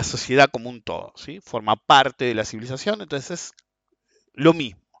microclima de la sociedad como un todo, ¿sí? Forma parte de la civilización, entonces es lo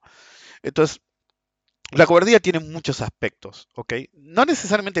mismo. Entonces, la cobardía tiene muchos aspectos, ¿ok? No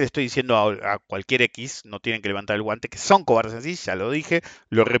necesariamente le estoy diciendo a cualquier X, no tienen que levantar el guante, que son cobardes así, ya lo dije,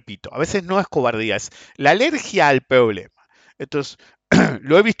 lo repito. A veces no es cobardía, es la alergia al problema. Entonces,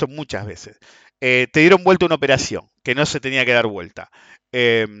 lo he visto muchas veces. Te dieron vuelta una operación que no se tenía que dar vuelta.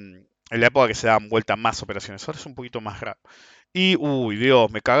 En la época que se daban vuelta más operaciones, ahora es un poquito más raro. Y, uy, Dios,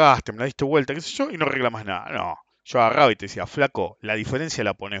 me cagaste, me la diste vuelta, qué sé yo, y no reclamas nada. No, yo agarraba y te decía, flaco, la diferencia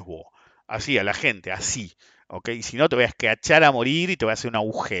la pones vos. Así, a la gente, así. ¿Ok? Y si no, te voy a escrachar a morir y te voy a hacer un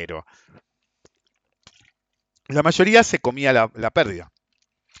agujero. La mayoría se comía la pérdida.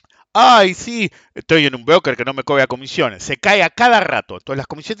 Ay, sí, estoy en un broker que no me cobra comisiones. Se cae a cada rato. Entonces las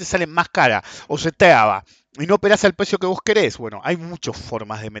comisiones te salen más caras o se traba y no operás al precio que vos querés. Bueno, hay muchas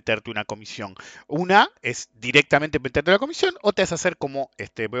formas de meterte una comisión. Una es directamente meterte la comisión, otra es hacer como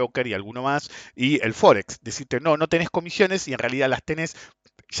este broker y alguno más y el Forex. Decirte, no, no tenés comisiones y en realidad las tenés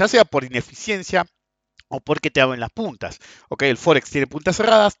ya sea por ineficiencia o porque te abren las puntas. Ok, el Forex tiene puntas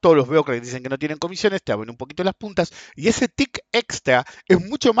cerradas, todos los brokers que dicen que no tienen comisiones, te abren un poquito las puntas, y ese tick extra es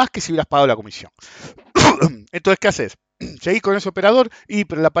mucho más que si hubieras pagado la comisión. Entonces, ¿qué haces? Seguís con ese operador, y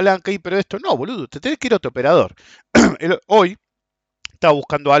pero la palanca, y pero esto, no, boludo, te tenés que ir a otro operador. Hoy estaba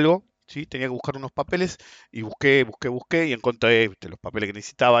buscando algo, ¿sí? Tenía que buscar unos papeles, y busqué, y encontré los papeles que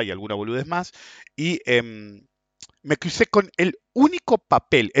necesitaba y alguna boludez más, y me crucé con el único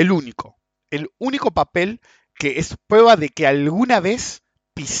papel que es prueba de que alguna vez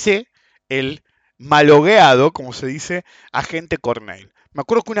pisé el malogueado, como se dice, agente Cornell. Me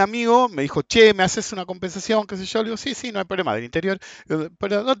acuerdo que un amigo me dijo, che, ¿me haces una compensación? ¿Qué sé yo? Le digo, sí, sí, no hay problema, del interior.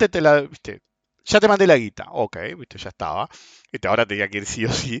 Pero no te la, viste, ya te mandé la guita. Ok, viste, ya estaba. Ahora tenía que ir sí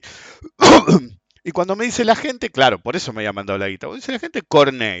o sí. Y cuando me dice la gente, claro, por eso me había mandado la guita. Cuando dice la gente,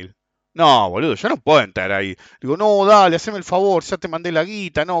 Cornell. No, boludo, yo no puedo entrar ahí. Digo, no, dale, haceme el favor, ya te mandé la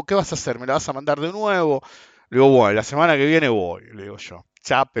guita. No, ¿qué vas a hacer? ¿Me la vas a mandar de nuevo? Le digo, bueno, la semana que viene voy, le digo yo.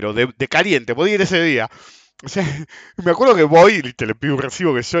 ya, pero de caliente, podía ir ese día. O sea, me acuerdo que voy y le pido un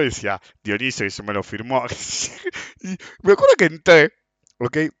recibo que yo decía Dionisio y se me lo firmó. Y me acuerdo que entré,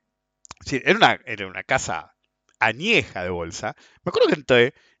 ¿ok? Sí, era una casa añeja de bolsa. Me acuerdo que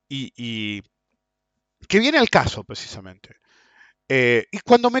entré y que viene al caso precisamente. Y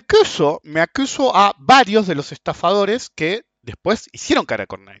cuando me acuso a varios de los estafadores que después hicieron cara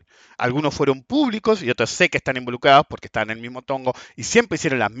Cornell. Algunos fueron públicos y otros sé que están involucrados porque están en el mismo tongo y siempre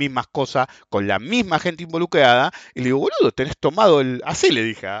hicieron las mismas cosas con la misma gente involucrada. Y le digo, boludo, tenés tomado el... Así le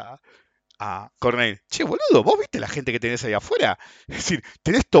dije a Cornell, che, boludo, ¿vos viste la gente que tenés ahí afuera? Es decir,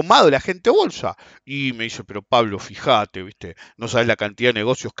 tenés tomado la gente bolsa. Y me dice, pero Pablo, fíjate, viste, no sabes la cantidad de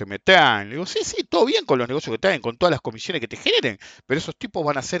negocios que me traen. Le digo, sí, sí, todo bien con los negocios que traen, con todas las comisiones que te generen, pero esos tipos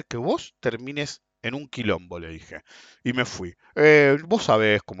van a hacer que vos termines en un quilombo, le dije. Y me fui. Vos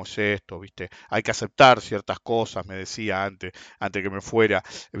sabés cómo es esto, viste, hay que aceptar ciertas cosas, me decía antes que me fuera,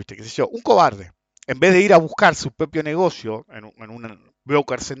 viste, qué sé yo, un cobarde. En vez de ir a buscar su propio negocio en un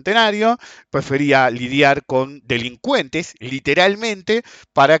broker centenario, prefería lidiar con delincuentes, literalmente,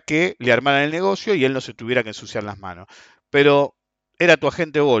 para que le armaran el negocio y él no se tuviera que ensuciar las manos. Pero era tu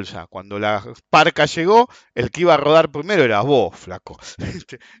agente bolsa. Cuando la parca llegó, el que iba a rodar primero era vos, flaco.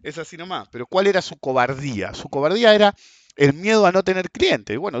 Es así nomás. Pero ¿cuál era su cobardía? Su cobardía era el miedo a no tener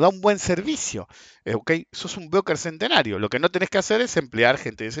clientes. Bueno, da un buen servicio. ¿Ok? Sos un broker centenario. Lo que no tenés que hacer es emplear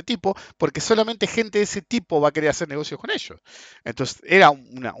gente de ese tipo, porque solamente gente de ese tipo va a querer hacer negocios con ellos. Entonces, era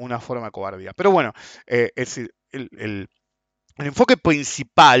una forma de cobardía. Pero bueno, es decir, el enfoque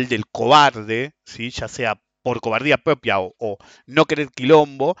principal del cobarde, ¿sí? Ya sea por cobardía propia o no querer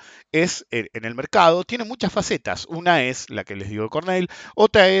quilombo, es en el mercado, tiene muchas facetas. Una es la que les digo de Cornell,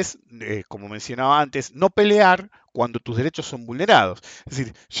 otra es, como mencionaba antes, no pelear cuando tus derechos son vulnerados. Es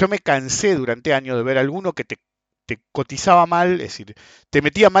decir, yo me cansé durante años de ver a alguno que te cotizaba mal, es decir, te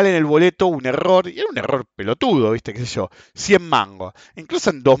metía mal en el boleto un error, y era un error pelotudo, ¿viste? ¿Qué sé yo? 100 mangos. Incluso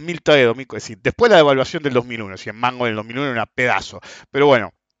en 2003, 2004, es decir, después de la devaluación del 2001, 100 mangos en el 2001 era un pedazo. Pero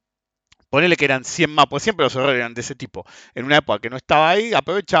bueno, ponele que eran 100 más, pues siempre los errores eran de ese tipo. En una época que no estaba ahí,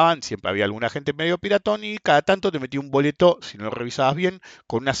 aprovechaban, siempre había alguna gente medio piratón y cada tanto te metía un boleto, si no lo revisabas bien,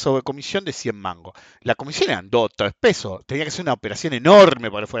 con una sobrecomisión de 100 mangos. La comisión eran 2, 3 pesos. Tenía que ser una operación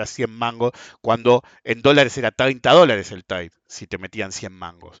enorme para que fuera 100 mangos, cuando en dólares era $30 el trade, si te metían 100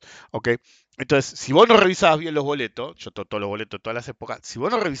 mangos. ¿Ok? Entonces, si vos no revisabas bien los boletos, yo todos los boletos de todas las épocas, si vos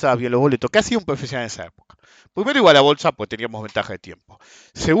no revisabas bien los boletos, ¿qué hacía un profesional en esa época? Primero iba a la bolsa, pues teníamos ventaja de tiempo.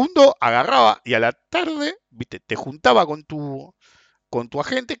 Segundo, agarraba y a la tarde, viste, te juntaba con tu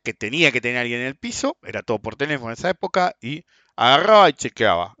agente, que tenía que tener a alguien en el piso, era todo por teléfono en esa época, y agarraba y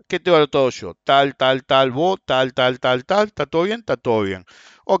chequeaba. ¿Qué te vale todo yo? Tal, tal, tal, vos, tal, tal, tal, tal, ¿está todo bien? Está todo bien.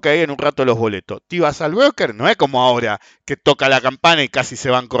 Ok, en un rato los boletos. ¿Te ibas al broker? No es como ahora, que toca la campana y casi se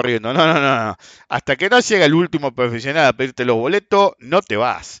van corriendo. No, no, no, no. Hasta que no llega el último profesional a pedirte los boletos, no te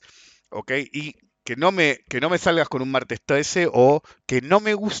vas. ¿Ok? Y que no me salgas con un martes 13 o que no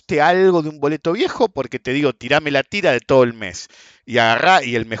me guste algo de un boleto viejo porque te digo, tirame la tira de todo el mes. Y agarrá,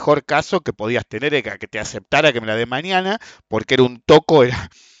 y el mejor caso que podías tener era que te aceptara que me la dé mañana, porque era un toco,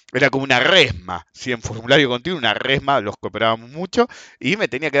 era como una resma. Si en formulario continuo, una resma, los cooperábamos mucho, y me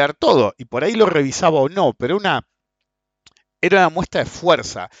tenía que dar todo. Y por ahí lo revisaba o no, pero era una muestra de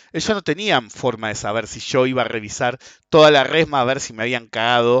fuerza. Ellos no tenían forma de saber si yo iba a revisar toda la resma a ver si me habían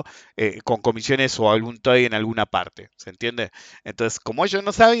cagado con comisiones o algún trade en alguna parte. ¿Se entiende? Entonces, como ellos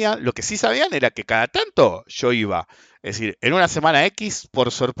no sabían, lo que sí sabían era que cada tanto yo iba. Es decir, en una semana X, por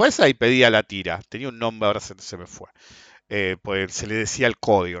sorpresa, y pedía la tira. Tenía un nombre, ahora se me fue. Pues se le decía el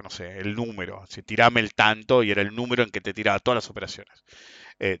código, no sé, el número. Si tirame el tanto y era el número en que te tiraba todas las operaciones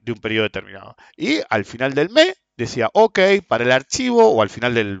de un periodo determinado. Y al final del mes decía, ok, para el archivo, o al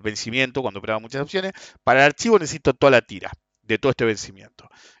final del vencimiento, cuando operaba muchas opciones, para el archivo necesito toda la tira de todo este vencimiento.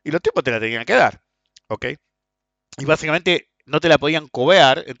 Y los tipos te la tenían que dar, ¿ok? Y básicamente no te la podían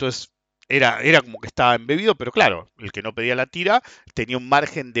cobear, entonces era como que estaba embebido, pero claro, el que no pedía la tira tenía un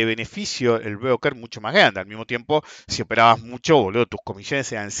margen de beneficio, el broker, mucho más grande. Al mismo tiempo, si operabas mucho, boludo, tus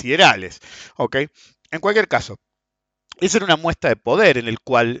comisiones eran siderales, ¿ok? En cualquier caso, esa era una muestra de poder en el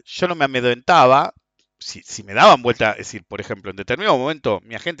cual yo no me amedrentaba. Si me daban vuelta, es decir, por ejemplo, en determinado momento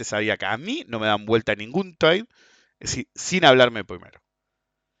mi agente sabía que a mí no me dan vuelta ningún trade, es decir, sin hablarme primero.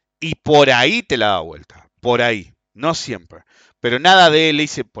 Y por ahí te la da vuelta, por ahí, no siempre. Pero nada de él le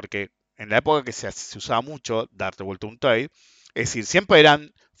hice, porque en la época que se usaba mucho darte vuelta un trade, es decir, siempre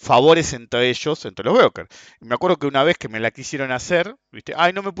eran favores entre ellos, entre los brokers. Y me acuerdo que una vez que me la quisieron hacer, ¿viste?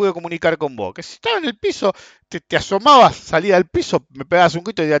 Ay, no me pude comunicar con vos. Que si estaba en el piso, te asomabas, salías al piso, me pegabas un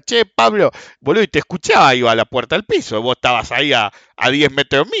grito y decías, che, Pablo, boludo, y te escuchaba, iba a la puerta del piso. Vos estabas ahí a 10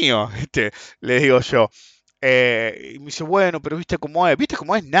 metros mío, ¿viste? Le digo yo. Y me dice, bueno, pero viste cómo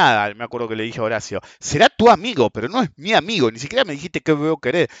es nada, me acuerdo que le dije a Horacio, será tu amigo, pero no es mi amigo, ni siquiera me dijiste qué veo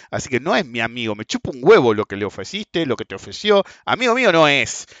querer, así que no es mi amigo, me chupa un huevo lo que le ofreciste, lo que te ofreció, amigo mío no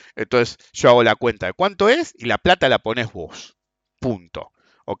es. Entonces yo hago la cuenta de cuánto es y la plata la pones vos, punto,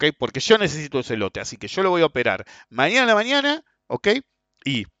 ¿ok? Porque yo necesito ese lote, así que yo lo voy a operar mañana a la mañana, ¿ok?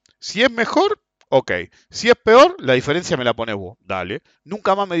 Y si es mejor, ok, si es peor, la diferencia me la pones vos, dale,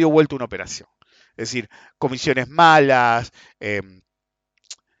 nunca más me dio vuelta una operación. Es decir, comisiones malas,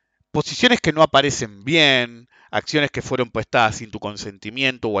 posiciones que no aparecen bien, acciones que fueron puestas sin tu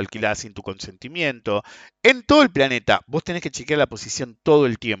consentimiento o alquiladas sin tu consentimiento. En todo el planeta vos tenés que chequear la posición todo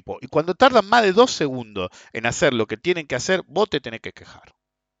el tiempo. Y cuando tardan más de 2 segundos en hacer lo que tienen que hacer, vos te tenés que quejar.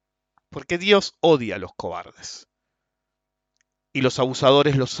 Porque Dios odia a los cobardes. Y los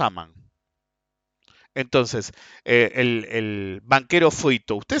abusadores los aman. Entonces, el banquero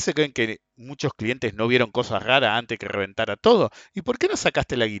Fuito, ¿ustedes se creen que muchos clientes no vieron cosas raras antes que reventara todo? ¿Y por qué no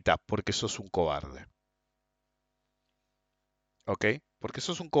sacaste la guita? Porque sos un cobarde. ¿Ok? Porque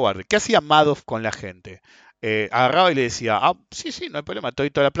sos un cobarde. ¿Qué hacía Madoff con la gente? Agarraba y le decía, ah, sí, sí, no hay problema, te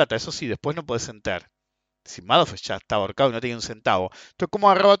doy toda la plata. Eso sí, después no podés entrar. Si Madoff ya está ahorcado y no tenía un centavo. Entonces,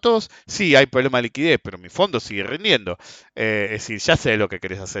 ¿cómo agarraba a todos? Sí, hay problema de liquidez, pero mi fondo sigue rindiendo. Es decir, ya sé lo que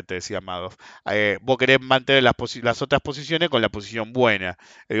querés hacer, te decía Madoff. Vos querés mantener las otras posiciones con la posición buena.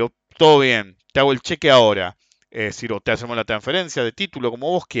 Le digo, todo bien, te hago el cheque ahora. Si te hacemos la transferencia de título, como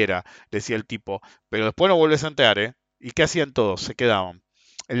vos quieras, decía el tipo. Pero después no volvés a entrar, ¿eh? ¿Y qué hacían todos? Se quedaban.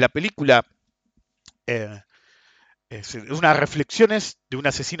 En la película, eh, es unas reflexiones de un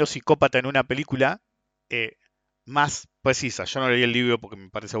asesino psicópata en una película eh, más precisa. Yo no leí el libro porque me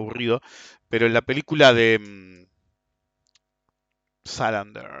parece aburrido, pero en la película de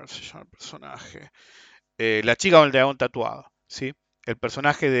Salander, se llama el personaje, la chica con el dragón tatuado, ¿sí? El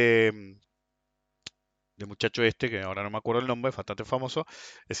personaje del muchacho este, que ahora no me acuerdo el nombre, es bastante famoso,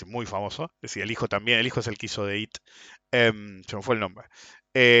 es muy famoso, es decir, el hijo también, el hijo es el que hizo de It, se me fue el nombre.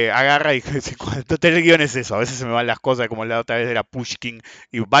 Agarra y cuando te el guión es eso, a veces se me van las cosas como la otra vez era Pushkin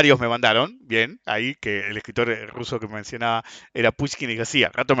y varios me mandaron, bien, ahí que el escritor ruso que mencionaba era Pushkin y que sí,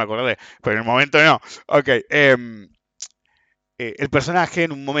 al rato me acordé, pero en el momento no. Ok, el personaje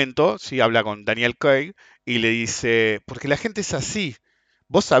en un momento, sí, habla con Daniel Craig y le dice, porque la gente es así,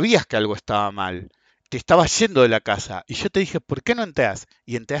 vos sabías que algo estaba mal, te estabas yendo de la casa y yo te dije, ¿por qué no entras?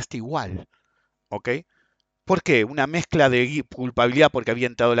 Y entraste igual, ¿ok? ¿Por qué? Una mezcla de culpabilidad porque había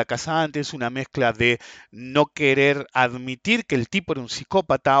entrado a la casa antes, una mezcla de no querer admitir que el tipo era un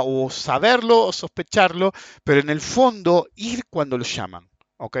psicópata o saberlo o sospecharlo, pero en el fondo ir cuando lo llaman.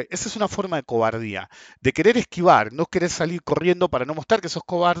 ¿Ok? Esa es una forma de cobardía, de querer esquivar, no querer salir corriendo para no mostrar que sos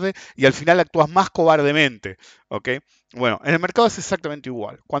cobarde y al final actúas más cobardemente. ¿Ok? Bueno, en el mercado es exactamente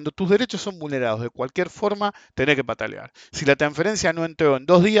igual. Cuando tus derechos son vulnerados de cualquier forma, tenés que patalear. Si la transferencia no entró en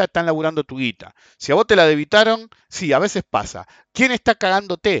 2 días, están laburando tu guita. Si a vos te la debitaron, sí, a veces pasa. ¿Quién está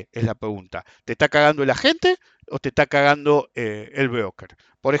cagándote? Es la pregunta. ¿Te está cagando el agente o te está cagando el broker?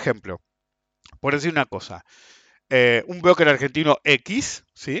 Por ejemplo, por decir una cosa, un broker argentino X,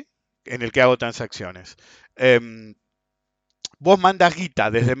 ¿sí? En el que hago transacciones. Em, Vos mandas guita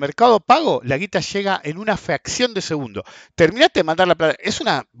desde Mercado Pago, la guita llega en una fracción de segundo. Terminaste de mandar la plata. Es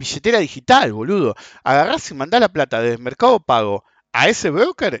una billetera digital, boludo. Agarrás y mandás la plata desde Mercado Pago a ese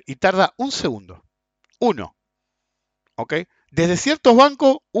broker y tarda un segundo. Uno. ¿Ok? Desde ciertos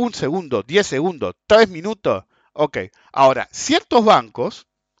bancos, un segundo, 10 segundos, 3 minutos. Ok. Ahora, ciertos bancos,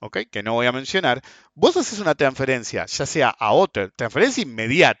 ¿ok? Que no voy a mencionar, vos haces una transferencia, ya sea a otro, transferencia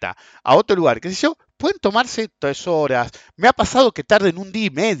inmediata, a otro lugar, qué sé yo, pueden tomarse 3 horas. Me ha pasado que tarden un día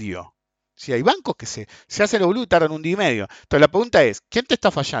y medio. Si hay bancos que se hacen los boludo y tardan un día y medio. Entonces la pregunta es, ¿quién te está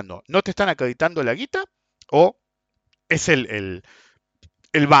fallando? ¿No te están acreditando la guita? ¿O es el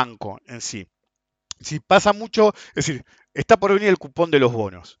banco en sí? Si pasa mucho, es decir, está por venir el cupón de los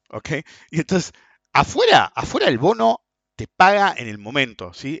bonos, ¿ok? Y entonces, afuera el bono te paga en el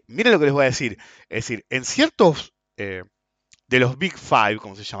momento, ¿sí? Miren lo que les voy a decir. Es decir, en ciertos de los Big Five,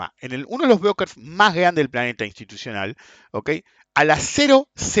 como se llama, uno de los brokers más grandes del planeta institucional, ¿ok? A las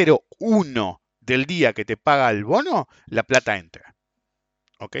 001 del día que te paga el bono, la plata entra,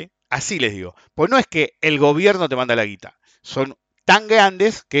 ¿ok? Así les digo. Pues no es que el gobierno te manda la guita, son tan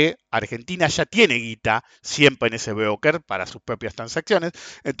grandes que Argentina ya tiene guita siempre en ese broker para sus propias transacciones.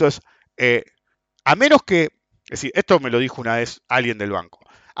 Entonces, a menos que, es decir, esto me lo dijo una vez alguien del banco,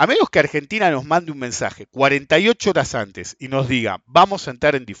 A menos que Argentina nos mande un mensaje 48 horas antes y nos diga, vamos a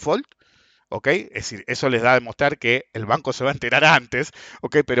entrar en default, ¿ok? Es decir, eso les da a demostrar que el banco se va a enterar antes,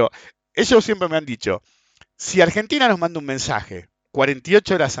 ¿ok? Pero ellos siempre me han dicho, si Argentina nos manda un mensaje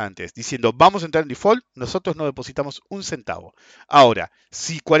 48 horas antes diciendo vamos a entrar en default, nosotros no depositamos un centavo. Ahora,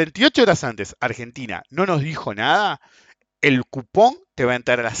 si 48 horas antes Argentina no nos dijo nada, el cupón te va a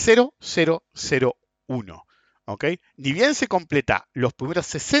entrar a las 0001. ¿Ok? Ni bien se completa los primeros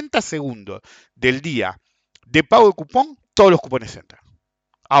 60 segundos del día de pago de cupón, todos los cupones entran.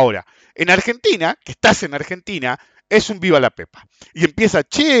 Ahora, en Argentina, que estás en Argentina, es un viva la pepa. Y empieza,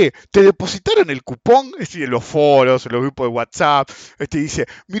 che, te depositaron el cupón, es decir, en los foros, en los grupos de WhatsApp, dice,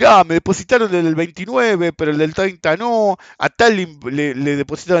 mirá, me depositaron el del 29, pero el del 30 no, a tal le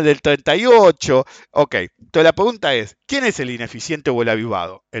depositaron el del 38. Ok, entonces la pregunta es, ¿quién es el ineficiente o el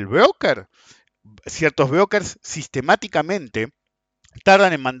avivado? ¿El broker? Ciertos brokers sistemáticamente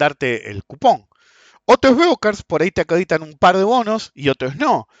tardan en mandarte el cupón. Otros brokers por ahí te acreditan un par de bonos y otros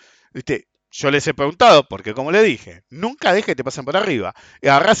no. ¿Viste? Yo les he preguntado, porque como le dije, nunca deje que te pasen por arriba. Y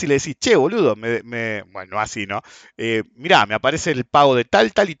agarrás y le decís, che, boludo, bueno, así, ¿no? Mirá, me aparece el pago de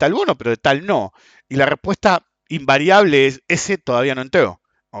tal, tal y tal bono, pero de tal no. Y la respuesta invariable es, ese todavía no entró,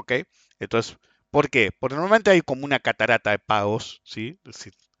 ¿ok? Entonces, ¿por qué? Porque normalmente hay como una catarata de pagos, ¿sí? Es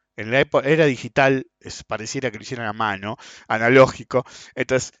decir, en la era digital pareciera que lo hicieran a mano, analógico.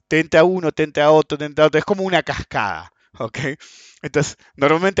 Entonces, te entra uno, te entra otro, te entra otro. Es como una cascada, ¿ok? Entonces,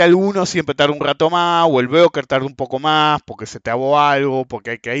 normalmente alguno siempre tarda un rato más, o el broker tarda un poco más, porque se te trabó algo,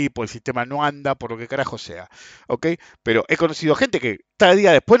 porque hay que ir, porque el sistema no anda, por lo que carajo sea, ¿ok? Pero he conocido gente que cada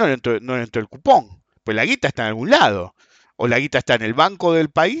día después no le entró el cupón, pues la guita está en algún lado, o la guita está en el banco del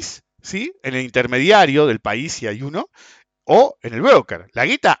país, ¿sí? En el intermediario del país, si hay uno, o en el broker. La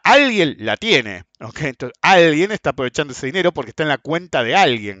guita alguien la tiene, ¿ok? Entonces, alguien está aprovechando ese dinero porque está en la cuenta de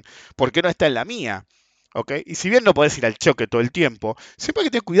alguien, porque no está en la mía. ¿Ok? Y si bien no podés ir al choque todo el tiempo, siempre hay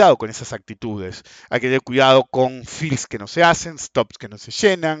que tener cuidado con esas actitudes. Hay que tener cuidado con fills que no se hacen, stops que no se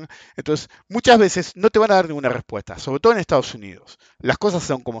llenan. Entonces, muchas veces no te van a dar ninguna respuesta, sobre todo en Estados Unidos. Las cosas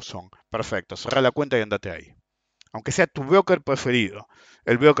son como son. Perfecto, cerrá la cuenta y andate ahí. Aunque sea tu broker preferido.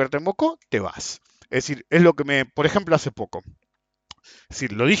 El broker te embocó, te vas. Es decir, es lo que por ejemplo, hace poco. Es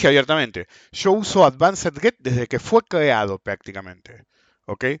decir, lo dije abiertamente. Yo uso Advanced Get desde que fue creado prácticamente.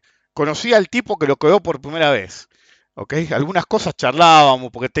 ¿Ok? Conocí al tipo que lo creó por primera vez. ¿Ok? Algunas cosas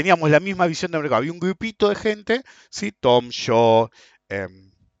charlábamos porque teníamos la misma visión de mercado. Había un grupito de gente, ¿sí? Tom, yo,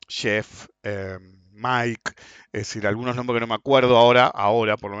 Jeff, Mike, es decir, algunos nombres que no me acuerdo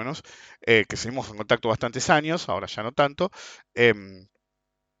ahora por lo menos, que seguimos en contacto bastantes años, ahora ya no tanto.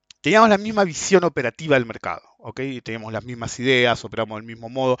 Teníamos la misma visión operativa del mercado, ¿ok? Teníamos las mismas ideas, operamos del mismo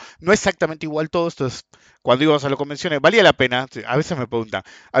modo. No exactamente igual todos, entonces cuando íbamos a las convenciones, valía la pena, a veces me preguntan,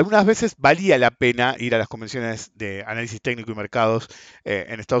 algunas veces valía la pena ir a las convenciones de análisis técnico y mercados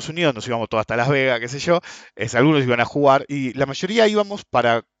en Estados Unidos, nos íbamos todos hasta Las Vegas, qué sé yo, algunos iban a jugar y la mayoría íbamos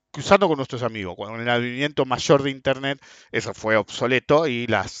para cruzando con nuestros amigos. Cuando en el advenimiento mayor de Internet eso fue obsoleto y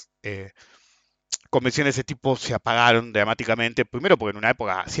las convenciones de ese tipo se apagaron dramáticamente. Primero porque en una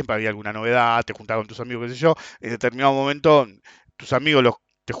época siempre había alguna novedad, te juntabas con tus amigos, qué sé yo, en determinado momento tus amigos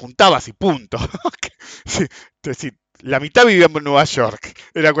te juntabas y punto. Sí, es decir, la mitad vivíamos en Nueva York.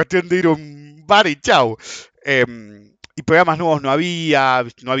 Era cuestión de ir a un bar y chau. Y programas nuevos no había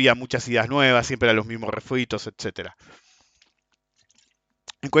muchas ideas nuevas, siempre eran los mismos refritos, etcétera.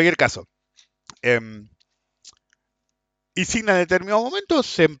 En cualquier caso, y Signa en determinado momento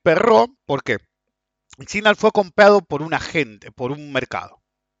se emperró. ¿Por qué? Signal fue comprado por un agente, por un mercado.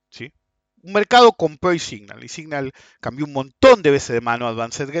 ¿Sí? Un mercado compró Signal. Y Signal cambió un montón de veces de mano a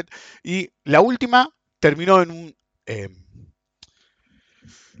Advanced Get. Y la última terminó en un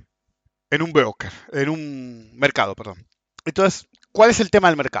broker, en un mercado, perdón. Entonces, ¿cuál es el tema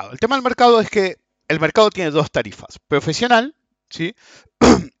del mercado? El tema del mercado es que el mercado tiene dos tarifas, profesional, ¿sí?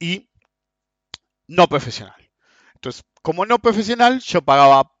 Y no profesional. Entonces, como no profesional, yo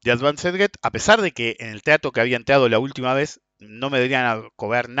pagaba de Advanced Get, a pesar de que en el teatro que había entrado la última vez no me deberían a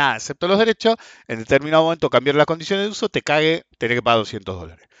cobrar nada excepto los derechos, en determinado momento cambiar las condiciones de uso, te cague tener que pagar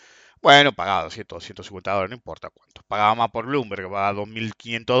 $200. Bueno, pagaba 200, $250, no importa cuánto. Pagaba más por Bloomberg, pagaba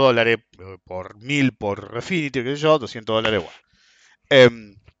 $2.500, por 1.000 por Refinity, qué sé yo, $200, bueno.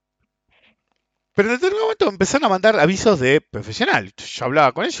 Pero en determinado momento empezaron a mandar avisos de profesional. Yo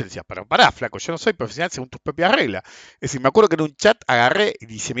hablaba con ellos y decía, pero pará, flaco, yo no soy profesional según tus propias reglas. Es decir, me acuerdo que en un chat agarré y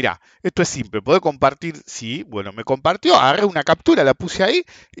dice, mira, esto es simple, ¿podés compartir? Sí, bueno, me compartió, agarré una captura, la puse ahí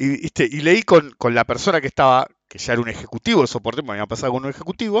y leí con la persona que estaba que ya era un ejecutivo de soporte, me había pasado con un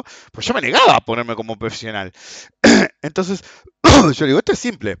ejecutivo, pues yo me negaba a ponerme como profesional. Entonces, yo le digo, esto es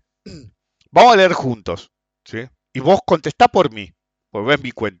simple, vamos a leer juntos, ¿sí? Y vos contestá por mí, pues ves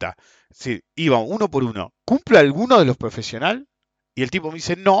mi cuenta. Sí, íbamos uno por uno. ¿Cumple alguno de los profesionales? Y el tipo me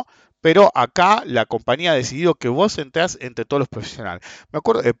dice, no, pero acá la compañía ha decidido que vos entrás entre todos los profesionales. Me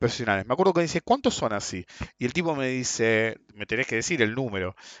acuerdo que dice, ¿cuántos son así? Y el tipo me dice, me tenés que decir el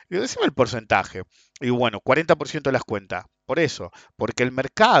número. Y digo, decime el porcentaje. Y digo, bueno, 40% de las cuentas. Por eso, porque el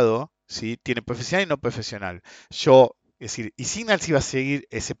mercado, ¿sí? Tiene profesional y no profesional. Es decir, y Signal si va a seguir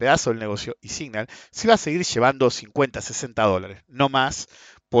ese pedazo del negocio, y Signal si va a seguir llevando 50, 60 dólares, no más,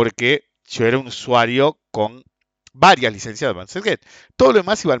 porque yo era un usuario con varias licencias de Advanced Get. Todo lo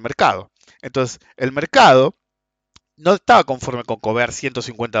demás iba al mercado. Entonces, el mercado no estaba conforme con cobrar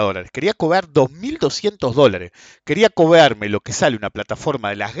 150 dólares, quería cobrar 2.200 dólares. Quería cobrarme lo que sale una plataforma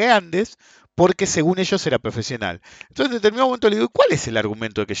de las grandes porque según ellos era profesional. Entonces en determinado momento le digo, ¿cuál es el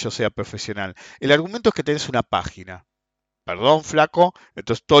argumento de que yo sea profesional? El argumento es que tenés una página. Perdón, flaco.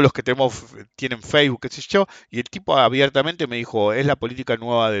 Entonces todos los que tienen Facebook, qué sé yo, y el tipo abiertamente me dijo, es la política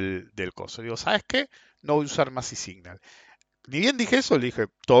nueva del coso. Digo, ¿sabes qué? No voy a usar más eSignal. Ni bien dije eso, le dije,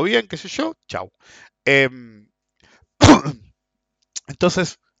 todo bien, qué sé yo, chau. Em,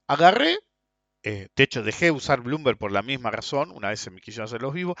 entonces, agarré, de hecho dejé de usar Bloomberg por la misma razón, una vez se me quisieron hacer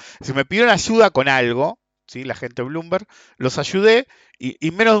los vivos, se me pidieron ayuda con algo, ¿sí? La gente de Bloomberg, los ayudé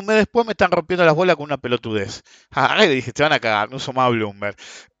y menos de un mes después me están rompiendo las bolas con una pelotudez. Agarré y dije, te van a cagar, no uso más Bloomberg.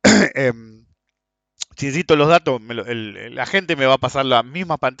 Si necesito los datos, la gente me va a pasar la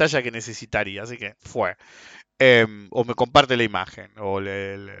misma pantalla que necesitaría, así que fue. O me comparte la imagen o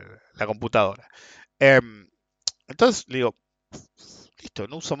la computadora. Em, entonces le digo, listo,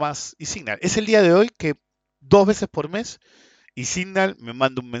 no uso más eSignal. Es el día de hoy que 2 veces por mes eSignal me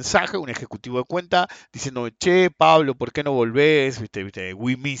manda un mensaje, un ejecutivo de cuenta, diciendo, che, Pablo, ¿por qué no volvés? Viste,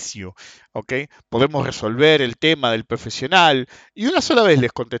 we miss you, ¿ok? Podemos resolver el tema del profesional. Y una sola vez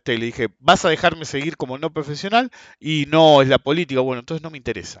les contesté y le dije, ¿vas a dejarme seguir como no profesional? Y no, es la política. Bueno, entonces no me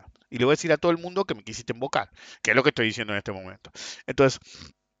interesa. Y le voy a decir a todo el mundo que me quisiste invocar, que es lo que estoy diciendo en este momento. Entonces,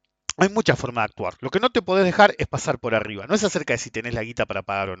 hay muchas formas de actuar. Lo que no te podés dejar es pasar por arriba. No es acerca de si tenés la guita para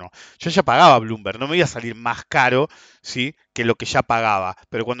pagar o no. Yo ya pagaba Bloomberg, no me iba a salir más caro, ¿sí? Que lo que ya pagaba.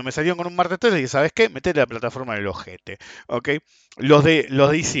 Pero cuando me salieron con un martes 3, dije, ¿sabes qué? Metete la plataforma del ojete. ¿Ok? Los de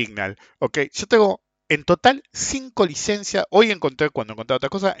eSignal. ¿Ok? Yo tengo en total 5 licencias. Hoy encontré, cuando encontré otra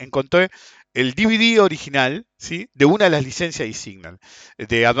cosa, encontré el DVD original, ¿sí? De una de las licencias de eSignal,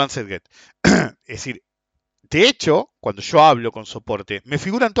 de Advanced Get. Es decir, de hecho, cuando yo hablo con soporte, me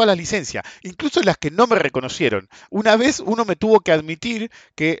figuran todas las licencias, incluso las que no me reconocieron. Una vez uno me tuvo que admitir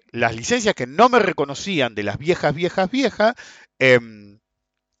que las licencias que no me reconocían de las viejas, em,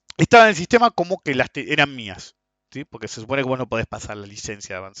 estaban en el sistema como que eran mías. ¿Sí? Porque se supone que vos no podés pasar la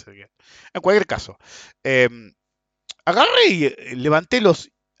licencia de Advanced Get. En cualquier caso, em, agarré y levanté los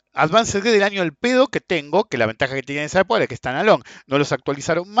Advanced Get del año del pedo que tengo, que la ventaja que tenía en esa época era que están along. No los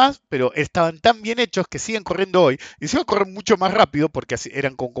actualizaron más, pero estaban tan bien hechos que siguen corriendo hoy. Y se van a correr mucho más rápido porque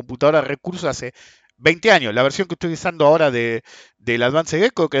eran con computadora de recursos hace 20 años. La versión que estoy usando ahora del Advanced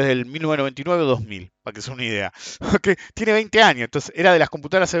Get creo que es del 1999-2000, para que sea una idea. Okay, tiene 20 años, entonces era de las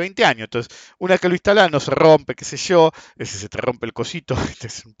computadoras hace 20 años. Entonces, una vez que lo instalas no se rompe, qué sé yo. Si se te rompe el cosito, este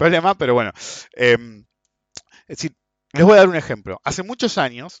es un problema, pero bueno. Es decir, les voy a dar un ejemplo. Hace muchos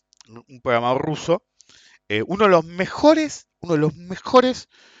años, un programador ruso, uno de los mejores,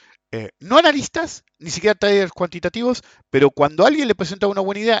 no analistas, ni siquiera traders cuantitativos, pero cuando alguien le presentaba una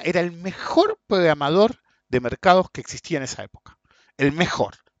buena idea, era el mejor programador de mercados que existía en esa época. El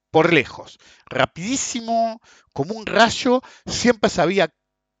mejor, por lejos. Rapidísimo, como un rayo, siempre sabía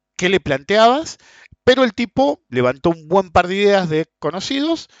qué le planteabas, pero el tipo levantó un buen par de ideas de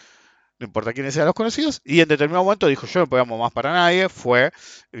conocidos, no importa quiénes sean los conocidos, y en determinado momento dijo, yo no programo más para nadie,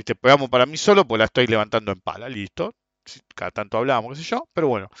 programo para mí solo, pues la estoy levantando en pala, listo. Cada tanto hablábamos, qué sé yo, pero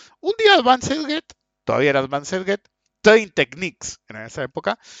bueno, un día Advanced Get, todavía era Advanced Get, Trading Techniques en esa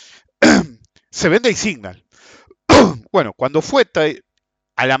época, se vende eSignal. Bueno, cuando fue,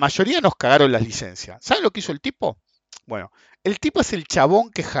 a la mayoría nos cagaron las licencias. ¿Saben lo que hizo el tipo? Bueno, el tipo es el chabón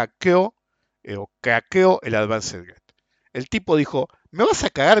que hackeó o craqueó el Advanced Get. El tipo dijo, ¿me vas a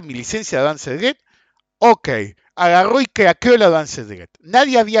cagar mi licencia de Advanced Get? Ok, agarró y craqueó el Advanced Get.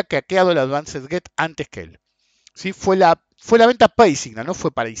 Nadie había craqueado el Advanced Get antes que él. ¿Sí? Fue la venta para eSignal, no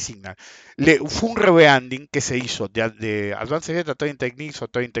fue para eSignal. Fue un rebranding que se hizo de Advanced Get a Trading Techniques o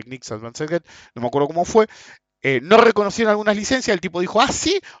Trading Techniques a Advanced Get, no me acuerdo cómo fue. No reconocieron algunas licencias, el tipo dijo,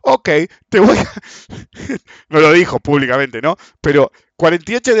 sí, ok, te voy a... No lo dijo públicamente, ¿no? Pero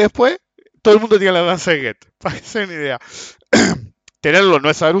 48 después todo el mundo tiene el Advanced Get, para que se den una idea. Tenerlo no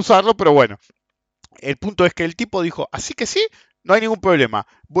es saber usarlo, pero bueno. El punto es que el tipo dijo, así que sí, no hay ningún problema.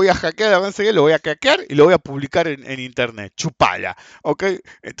 Voy a hackear el Advanced Get, lo voy a hackear y lo voy a publicar en internet. Chupala. ¿Ok?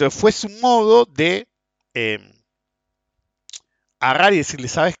 Entonces fue su modo de agarrar y decirle,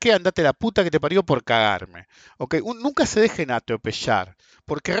 ¿sabes qué? Andate la puta que te parió por cagarme. ¿Ok? Nunca se dejen atropellar.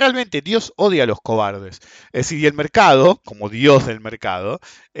 Porque realmente Dios odia a los cobardes. Es decir, y el mercado, como Dios del mercado,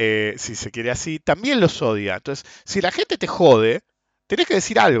 si se quiere así, también los odia. Entonces, si la gente te jode, tenés que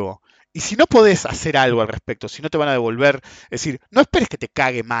decir algo. Y si no podés hacer algo al respecto, si no te van a devolver, es decir, no esperes que te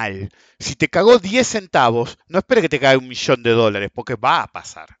cague mal. Si te cagó 10 centavos, no esperes que te cague $1.000.000, porque va a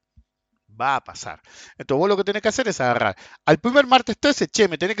pasar. Va a pasar. Entonces vos lo que tenés que hacer es agarrar. Al primer martes 13, che,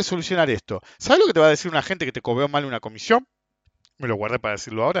 me tenés que solucionar esto. ¿Sabes lo que te va a decir una gente que te cobró mal una comisión? Me lo guardé para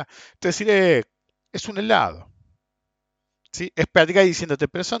decirlo ahora. Te deciré, es un helado. ¿Sí? Es practicar diciéndote,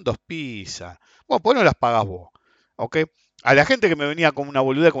 pero son 2 pizzas. Bueno, pues no las pagás vos. ¿Ok? A la gente que me venía como una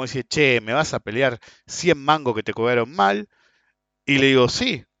boluda, como decía, che, me vas a pelear 100 mangos que te cobraron mal. Y le digo,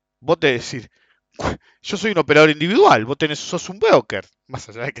 sí. Vos te decís, yo soy un operador individual, vos sos un broker. Más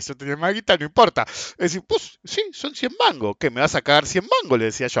allá de que yo tenía más guita, no importa. Es decir, pues sí, son 100 mangos. ¿Qué, me vas a cagar 100 mangos? Le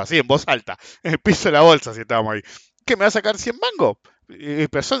decía yo, así en voz alta, en el piso de la bolsa, si estábamos ahí. ¿Qué, me vas a sacar 100 mangos?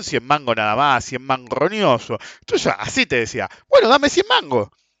 Pero son 100 mangos nada más, 100 mangos roñosos. Entonces yo así te decía, bueno, dame 100 mangos.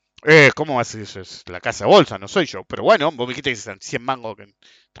 ¿Cómo vas a decir? Es la casa de bolsa, no soy yo. Pero bueno, vos me dijiste que eran 100 mangos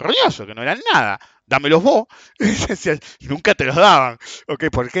roñosos, que no eran nada. Dámelos vos. Y nunca te los daban. ¿Ok?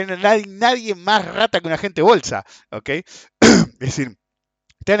 Porque nadie más rata que un agente de bolsa. ¿Ok? Es decir,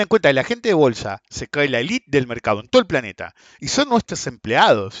 ten en cuenta que la gente de bolsa se cae la elite del mercado en todo el planeta y son nuestros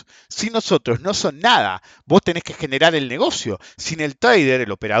empleados. Sin nosotros no son nada. Vos tenés que generar el negocio. Sin el trader,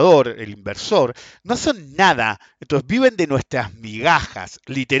 el operador, el inversor, no son nada. Entonces viven de nuestras migajas,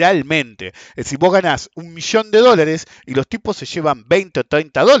 literalmente. Es decir, vos ganás $1.000.000 y los tipos se llevan 20 o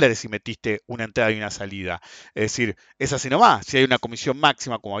 30 dólares si metiste una entrada y una salida. Es decir, es así nomás. Si hay una comisión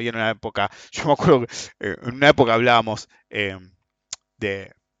máxima, como había en una época, yo me acuerdo que en una época hablábamos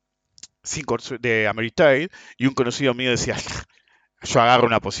de, de Ameritrade y un conocido mío decía, yo agarro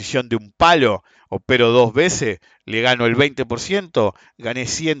una posición de un palo, opero 2 veces, le gano el 20%, gané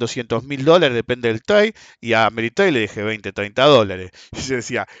 100, $200.000, depende del trade, y a Ameritrade le dejé 20, 30 dólares. Y yo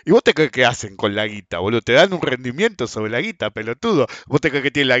decía, ¿y vos te crees que hacen con la guita, boludo? Te dan un rendimiento sobre la guita, pelotudo. ¿Vos te crees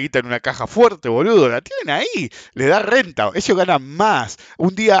que tienen la guita en una caja fuerte, boludo? La tienen ahí, le da renta, ellos ganan más.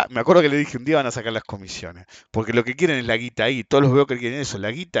 Un día, me acuerdo que le dije, un día van a sacar las comisiones, porque lo que quieren es la guita ahí, todos los brokers quieren eso, la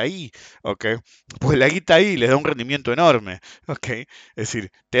guita ahí, ¿ok? Pues la guita ahí les da un rendimiento enorme, ¿ok? Es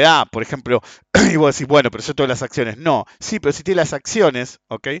decir, te da, por ejemplo, y vos decís, bueno, pero yo todas las acciones. No, sí, pero si tienes las acciones,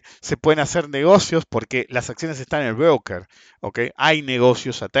 ¿ok? Se pueden hacer negocios porque las acciones están en el broker, ¿ok? Hay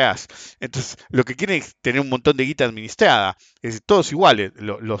negocios atrás. Entonces, lo que quieren es tener un montón de guita administrada. Es decir, todos iguales.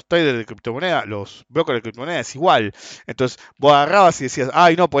 Los traders de criptomonedas, los brokers de criptomonedas es igual. Entonces, vos agarrabas y decías,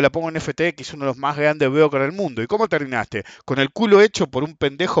 ay, no, pues la pongo en FTX, uno de los más grandes brokers del mundo. ¿Y cómo terminaste? Con el culo hecho por un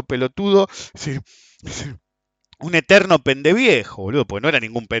pendejo pelotudo. ¿Sí? Un eterno pendeviejo, boludo, porque no era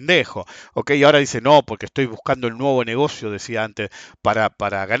ningún pendejo. ¿Ok? Y ahora dice, no, porque estoy buscando el nuevo negocio, decía antes, para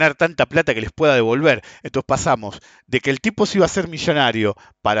ganar tanta plata que les pueda devolver. Entonces pasamos de que el tipo se iba a ser millonario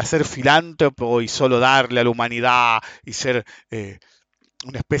para ser filántropo y solo darle a la humanidad y ser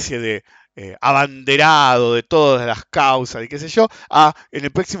una especie de abanderado de todas las causas y qué sé yo, en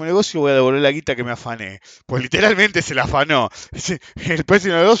el próximo negocio voy a devolver la guita que me afané. Pues literalmente se la afanó. El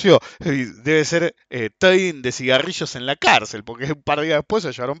próximo negocio debe ser trading de cigarrillos en la cárcel, porque un par de días después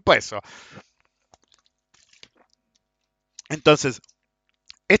se llevaron preso. Entonces,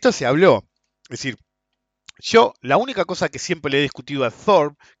 esto se habló. Es decir, yo, la única cosa que siempre le he discutido a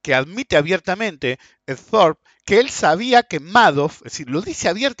Thorpe, que admite abiertamente, es Thorpe, que él sabía que Madoff, es decir, lo dice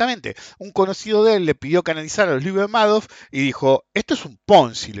abiertamente, un conocido de él le pidió que analizara los libros de Madoff y dijo, esto es un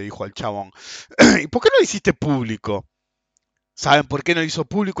Ponzi, le dijo al chabón. ¿Y por qué no lo hiciste público? ¿Saben por qué no lo hizo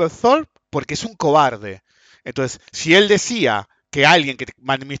público el Thorpe? Porque es un cobarde. Entonces, si él decía que alguien que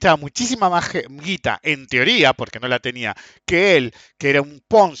administraba muchísima más guita, en teoría, porque no la tenía, que él, que era un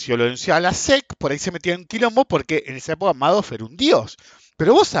poncio, lo denunciaba a la SEC, por ahí se metía en quilombo porque en esa época Madoff era un dios.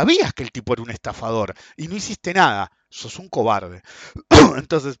 Pero vos sabías que el tipo era un estafador y no hiciste nada. Sos un cobarde.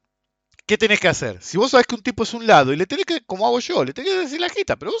 Entonces, ¿qué tenés que hacer? Si vos sabés que un tipo es un lado y le tenés que, como hago yo, le tenés que decir la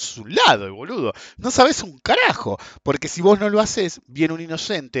jeta, pero vos sos un lado, boludo. No sabés un carajo. Porque si vos no lo haces, viene un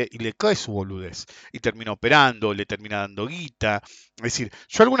inocente y le cae su boludez. Y termina operando, le termina dando guita. Es decir,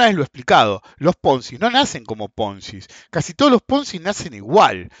 yo alguna vez lo he explicado, los Ponzi no nacen como Ponzi. Casi todos los Ponzi nacen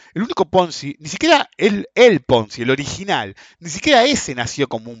igual. El único Ponzi, ni siquiera el Ponzi, el original, ni siquiera ese nació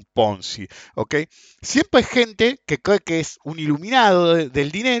como un Ponzi. ¿Ok? Siempre hay gente que cree que es un iluminado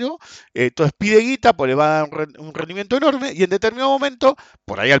del dinero, entonces pide guita, pues le va a dar un rendimiento enorme y en determinado momento,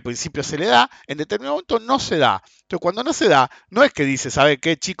 por ahí al principio se le da, en determinado momento no se da. Entonces cuando no se da, no es que dice, ¿sabe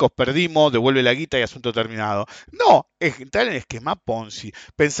qué chicos? Perdimos, devuelve la guita y asunto terminado. No, es entrar en el esquema Ponzi,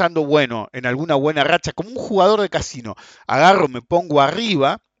 pensando, bueno, en alguna buena racha, como un jugador de casino, agarro, me pongo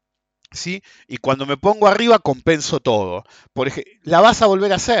arriba. ¿Sí? Y cuando me pongo arriba compenso todo. Por ejemplo, la vas a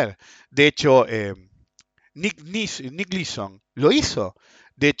volver a hacer. De hecho, Nick Leeson lo hizo.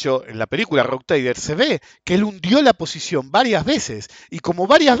 De hecho, en la película Rock Trader se ve que él hundió la posición varias veces. Y como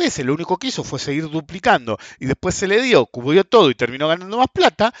varias veces lo único que hizo fue seguir duplicando y después se le dio, cubrió todo y terminó ganando más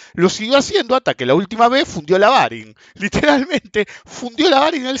plata, lo siguió haciendo hasta que la última vez fundió la Baring. Literalmente fundió la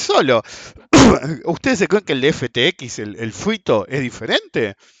Baring él solo. ¿Ustedes se creen que el de FTX, el frito, es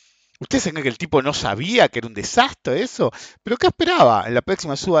diferente? ¿Ustedes creen que el tipo no sabía que era un desastre eso? ¿Pero qué esperaba? En la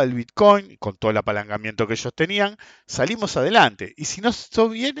próxima suba del Bitcoin, con todo el apalancamiento que ellos tenían, salimos adelante. ¿Y si no se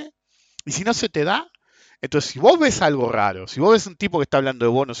viene? ¿Y si no se te da? Entonces, si vos ves algo raro, si vos ves un tipo que está hablando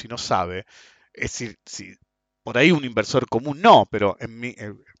de bonos y no sabe, es decir, si por ahí un inversor común no, pero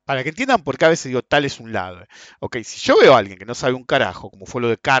para que entiendan por qué a veces digo tal es un lado. Ok, si yo veo a alguien que no sabe un carajo, como fue lo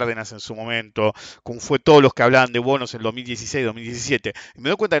de Cárdenas en su momento, como fue todos los que hablaban de bonos en 2016, 2017, y me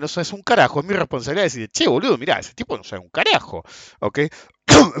doy cuenta que no sabes un carajo, es mi responsabilidad decir, che, boludo, mirá, ese tipo no sabe un carajo. Ok.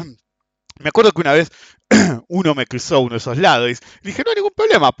 Me acuerdo que una vez uno me cruzó uno de esos lados y dije, no hay ningún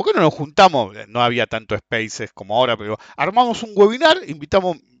problema, ¿por qué no nos juntamos? No había tanto spaces como ahora, pero armamos un webinar,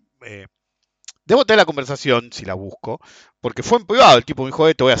 invitamos, debo tener la conversación, si la busco, porque fue en privado, el tipo me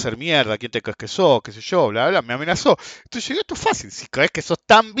dijo, te voy a hacer mierda, ¿quién te crees que sos? ¿Qué sé yo? Bla, bla, me amenazó. Entonces yo digo, esto es fácil, si crees que sos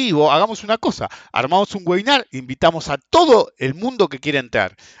tan vivo, hagamos una cosa, armamos un webinar, invitamos a todo el mundo que quiera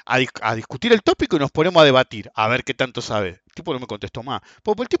entrar a discutir el tópico y nos ponemos a debatir, a ver qué tanto sabe. El tipo no me contestó más,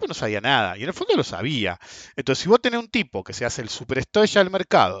 porque el tipo no sabía nada, y en el fondo lo sabía. Entonces si vos tenés un tipo que se hace el superestrella del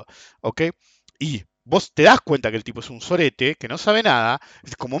mercado, ¿ok? Y vos te das cuenta que el tipo es un sorete, que no sabe nada,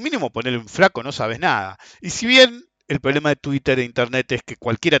 como mínimo ponerle un flaco, no sabes nada. Y si bien el problema de Twitter e Internet es que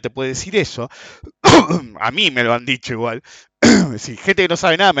cualquiera te puede decir eso, a mí me lo han dicho igual. Sí, gente que no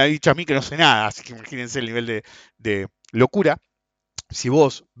sabe nada me ha dicho a mí que no sé nada, así que imagínense el nivel de locura. Si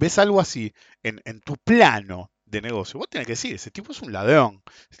vos ves algo así en tu plano de negocio, vos tenés que decir, ese tipo es un ladrón,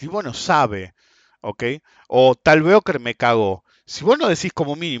 ese tipo no sabe, ¿ok? O tal broker me cagó. Si vos no decís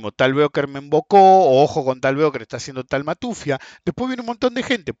como mínimo, tal broker me embocó, o ojo con tal broker está haciendo tal matufia, después viene un montón de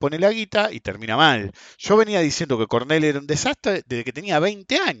gente, pone la guita y termina mal. Yo venía diciendo que Cornell era un desastre desde que tenía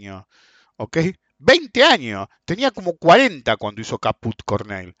 20 años, ¿ok? 20 años. Tenía como 40 cuando hizo Caput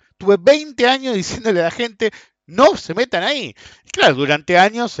Cornell. Tuve 20 años diciéndole a la gente, no se metan ahí. Y claro, durante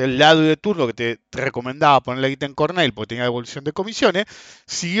años el lado de turno que te recomendaba poner la guita en Cornell porque tenía devolución de comisiones,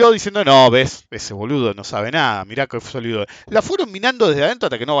 siguió diciendo, no, ves, ese boludo no sabe nada, mirá que sólido. La fueron minando desde adentro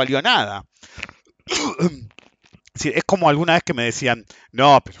hasta que no valió nada. Sí, es como alguna vez que me decían,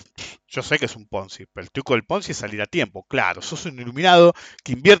 no, pero yo sé que es un Ponzi, pero el truco del Ponzi es salir a tiempo. Claro, sos un iluminado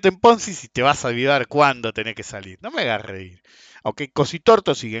que invierte en Ponzi y te vas a olvidar cuándo tenés que salir. No me hagas reír. Ok,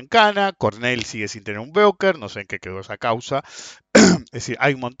 Cositorto sigue en cana, Cornell sigue sin tener un broker, no sé en qué quedó esa causa. Es decir,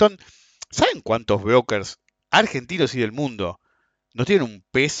 hay un montón. ¿Saben cuántos brokers argentinos y del mundo no tienen un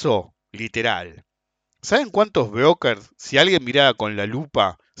peso literal? ¿Saben cuántos brokers, si alguien mirara con la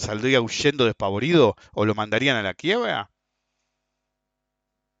lupa, saldría huyendo despavorido o lo mandarían a la quiebra?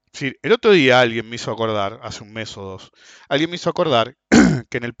 Sí, el otro día alguien me hizo acordar, hace un mes o dos, alguien me hizo acordar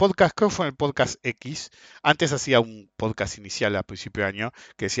que en el podcast, creo que fue en el podcast X, antes hacía un podcast inicial a principio de año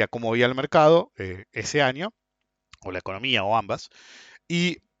que decía cómo veía el mercado ese año, o la economía, o ambas,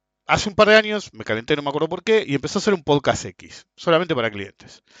 y hace un par de años me calenté, no me acuerdo por qué, y empezó a hacer un podcast X, solamente para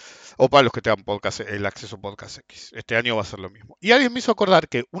clientes. O para los que tengan podcast, el acceso a podcast X. Este año va a ser lo mismo. Y alguien me hizo acordar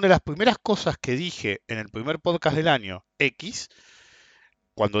que una de las primeras cosas que dije en el primer podcast del año X,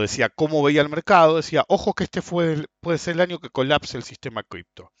 cuando decía cómo veía el mercado, decía, ojo que este puede ser el año que colapse el sistema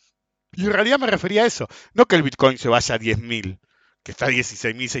cripto. Y en realidad me refería a eso, no que el Bitcoin se vaya a 10.000, que está a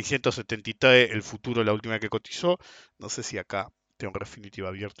 16.673 el futuro, la última que cotizó. No sé si acá tengo Refinitiv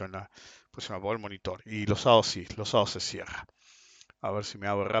abierto en la próxima por el monitor. Y los sábados sí, los sábados se cierra. A ver si me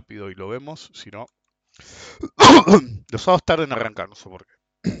hago rápido y lo vemos, si no... los sábados tardan en arrancar, no sé por qué.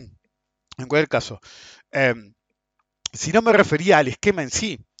 En cualquier caso, em, si no me refería al esquema en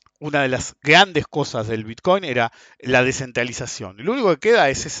sí, una de las grandes cosas del Bitcoin era la descentralización. Lo único que queda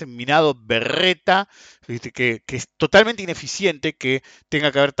es ese minado berreta, ¿viste? Que es totalmente ineficiente, que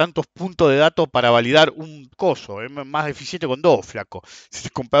tenga que haber tantos puntos de datos para validar un coso. Es más eficiente con dos, flaco. Si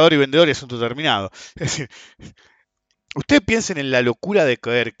es comprador y vendedor y asunto terminado. Es decir, ustedes piensen en la locura de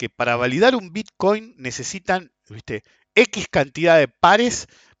creer que para validar un Bitcoin necesitan, ¿viste? X cantidad de pares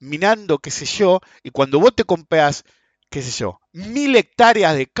minando, qué sé yo, y cuando vos te compras, qué sé yo, 1000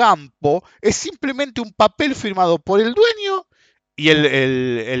 hectáreas de campo, es simplemente un papel firmado por el dueño y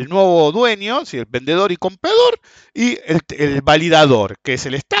el nuevo dueño, si el vendedor y comprador, y el validador, que es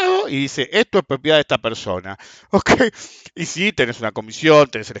el Estado, y dice, esto es propiedad de esta persona. ¿Ok? Y sí, tenés una comisión,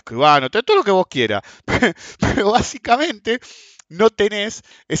 tenés el escribano, tenés todo lo que vos quieras. Pero básicamente no tenés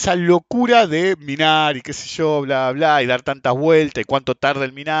esa locura de minar y qué sé yo, bla, bla, y dar tantas vueltas y cuánto tarda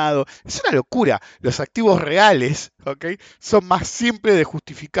el minado. Es una locura. Los activos reales, ¿ok? Son más simples de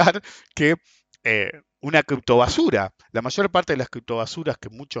justificar que una criptobasura. La mayor parte de las criptobasuras que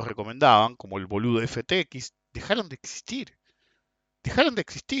muchos recomendaban, como el boludo FTX, dejaron de existir. Dejaron de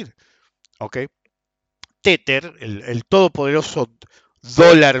existir, ¿ok? Tether, el todopoderoso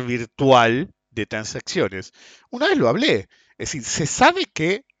dólar virtual de transacciones. Una vez lo hablé, es decir, se sabe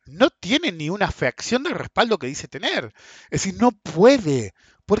que no tiene ni una fracción de respaldo que dice tener. Es decir, no puede.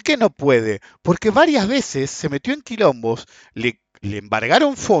 ¿Por qué no puede? Porque varias veces se metió en quilombos, le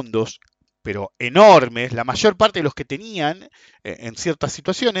embargaron fondos, pero enormes, la mayor parte de los que tenían en ciertas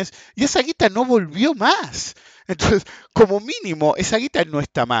situaciones, y esa guita no volvió más. Entonces, como mínimo, esa guita no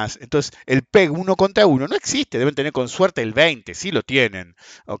está más. Entonces, el PEG 1 contra 1 no existe. Deben tener con suerte el 20, sí lo tienen.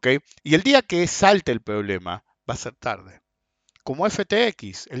 ¿Ok? Y el día que salte el problema, va a ser tarde. Como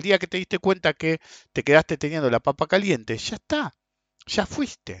FTX, el día que te diste cuenta que te quedaste teniendo la papa caliente, ya está. Ya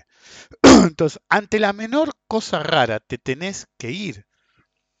fuiste. Entonces, ante la menor cosa rara, te tenés que ir.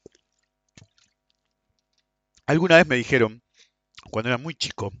 Alguna vez me dijeron, cuando era muy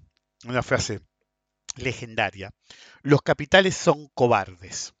chico, una frase legendaria: los capitales son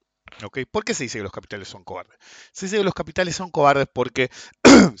cobardes. ¿Ok? ¿Por qué se dice que los capitales son cobardes? Se dice que los capitales son cobardes porque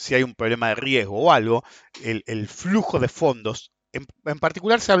si hay un problema de riesgo o algo, el flujo de fondos, en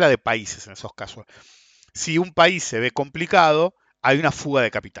particular se habla de países en esos casos. Si un país se ve complicado, hay una fuga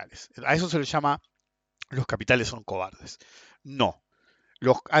de capitales. A eso se le llama los capitales son cobardes. No.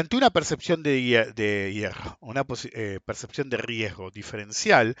 Ante una percepción de hierro, una percepción de riesgo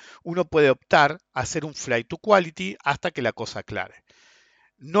diferencial, uno puede optar a hacer un flight to quality hasta que la cosa aclare.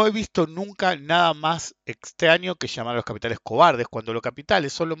 No he visto nunca nada más extraño que llamar a los capitales cobardes, cuando los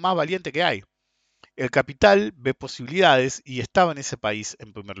capitales son lo más valiente que hay. El capital ve posibilidades y estaba en ese país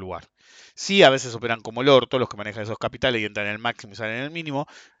en primer lugar. Sí, a veces operan como el orto los que manejan esos capitales y entran en el máximo y salen en el mínimo,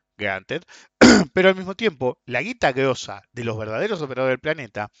 granted, pero al mismo tiempo, la guita grosa de los verdaderos operadores del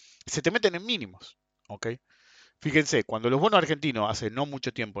planeta se te meten en mínimos. ¿Ok? Fíjense, cuando los bonos argentinos hace no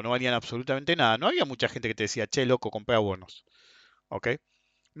mucho tiempo no valían absolutamente nada, no había mucha gente que te decía, che, loco, compré bonos. ¿Ok?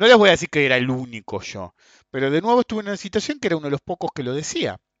 No les voy a decir que era el único yo, pero de nuevo estuve en una situación que era uno de los pocos que lo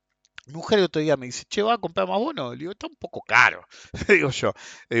decía. Mi mujer el otro día me dice, che, ¿va a comprar más bonos? Le digo, está un poco caro. Le digo yo,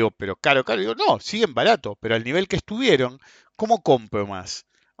 le digo, pero caro, caro. Le digo, no, siguen barato, pero al nivel que estuvieron, ¿cómo compro más?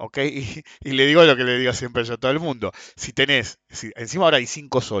 ¿Ok? Y le digo lo que le digo siempre yo a todo el mundo. Si tenés, encima ahora hay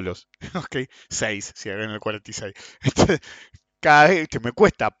 5 solos, ¿ok? 6, si hagan el 46. Entonces, cada vez que me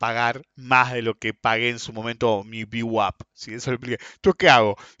cuesta pagar más de lo que pagué en su momento mi VWAP. Si eso lo expliqué. ¿Tú qué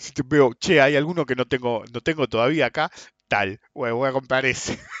hago? Si te veo, che, hay alguno que no tengo todavía acá, tal, bueno, voy a comprar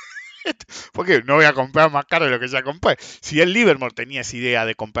ese. Porque no voy a comprar más caro de lo que ya compré. Si el Livermore tenía esa idea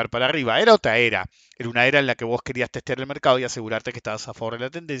de comprar para arriba, era otra era. Era una era en la que vos querías testear el mercado y asegurarte que estabas a favor de la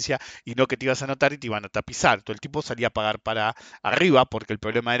tendencia y no que te ibas a notar y te iban a tapizar. Todo el tipo salía a pagar para arriba porque el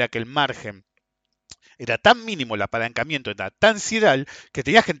problema era que el margen era tan mínimo, el apalancamiento era tan sideral que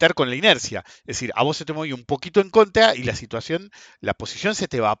tenías que entrar con la inercia. Es decir, a vos se te movía un poquito en contra y la posición se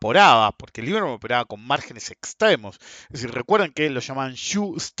te evaporaba, porque el Livermore operaba con márgenes extremos. Es decir, recuerden que lo llaman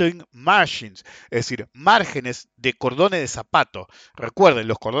shoestring margins, es decir, márgenes de cordones de zapato. Recuerden,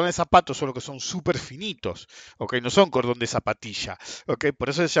 los cordones de zapato son los que son súper finitos, ¿ok? No son cordón de zapatilla, ¿ok? Por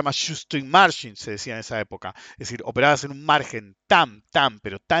eso se llama shoestring margins, se decía en esa época. Es decir, operabas en un margen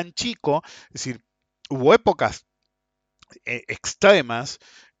pero tan chico, es decir, hubo épocas extremas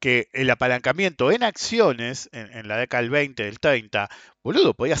que el apalancamiento en acciones, en la década del 20, del 30,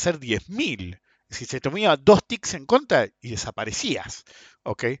 boludo, podía ser 10.000. Si se tomaba 2 ticks en contra y desaparecías.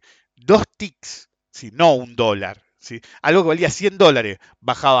 ¿Ok? 2 ticks, ¿sí? No $1. ¿Sí? Algo que valía $100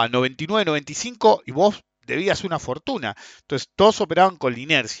 bajaba a 99, 95 y vos debías una fortuna. Entonces, todos operaban con la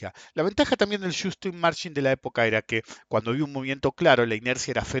inercia. La ventaja también del Just-in Margin de la época era que cuando había un movimiento claro, la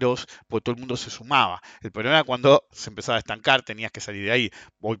inercia era feroz, porque todo el mundo se sumaba. El problema era cuando se empezaba a estancar, tenías que salir de ahí.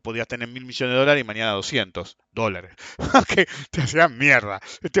 Hoy podías tener $1.000 millones y mañana $200. Que te hacían mierda.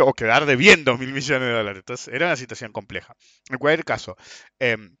 O quedar debiendo $1.000 millones. Entonces, era una situación compleja. En cualquier caso,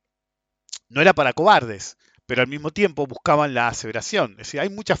 no era para cobardes, pero al mismo tiempo buscaban la aseveración. Es decir, hay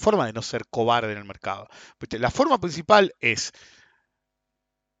muchas formas de no ser cobarde en el mercado. La forma principal es,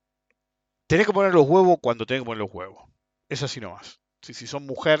 tenés que poner los huevos cuando tenés que poner los huevos. Eso así nomás. Si son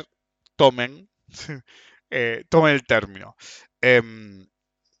mujer, tomen, tomen el término.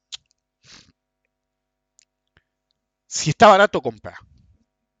 Si está barato, compra.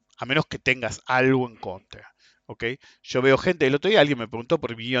 A menos que tengas algo en contra. ¿Ok? Yo veo gente, el otro día alguien me preguntó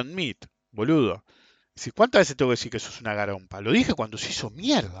por Beyond Meat, boludo. Si, ¿cuántas veces tengo que decir que eso es una garompa? Lo dije cuando se hizo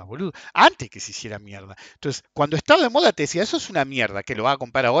mierda, boludo. Antes que se hiciera mierda. Entonces, cuando estaba de moda te decía, eso es una mierda, que lo va a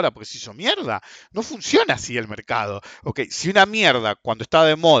comprar ahora porque se hizo mierda. No funciona así el mercado. Ok, si una mierda cuando estaba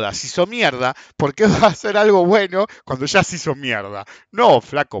de moda se hizo mierda, ¿por qué va a hacer algo bueno cuando ya se hizo mierda? No,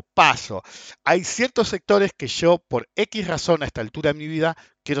 flaco, paso. Hay ciertos sectores que yo, por X razón a esta altura de mi vida,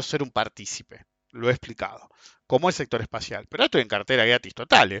 quiero ser un partícipe. Lo he explicado. Como el sector espacial. Pero estoy en cartera gratis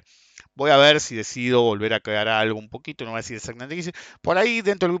total, ¿eh? Voy a ver si decido volver a crear algo un poquito, no voy a decir exactamente qué hice. Por ahí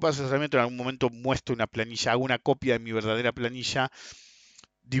dentro del grupo de asesoramiento en algún momento muestro una planilla, hago una copia de mi verdadera planilla,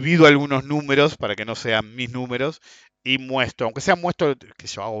 divido algunos números para que no sean mis números y muestro, aunque sea muestro que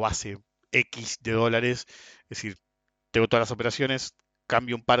yo hago base X de dólares, es decir, tengo todas las operaciones,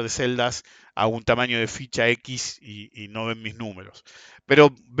 cambio un par de celdas, hago un tamaño de ficha X y no ven mis números.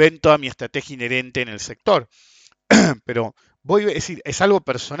 Pero ven toda mi estrategia inherente en el sector. Pero voy a decir, es algo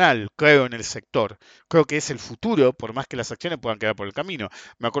personal, creo en el sector. Creo que es el futuro, por más que las acciones puedan quedar por el camino.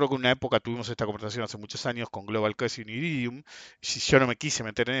 Me acuerdo que en una época tuvimos esta conversación hace muchos años con Global Crossing y Iridium. Si yo no me quise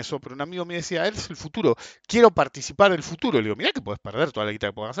meter en eso, pero un amigo me decía, él es el futuro, quiero participar del futuro. Le digo, mira que puedes perder toda la guita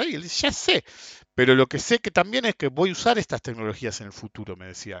que puedas hacer. Y él dice, ya sé, pero lo que sé que también es que voy a usar estas tecnologías en el futuro, me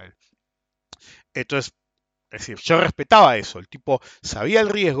decía él. Entonces, es decir, yo respetaba eso, el tipo sabía el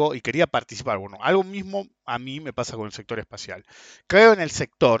riesgo y quería participar. Bueno, algo mismo a mí me pasa con el sector espacial. Creo en el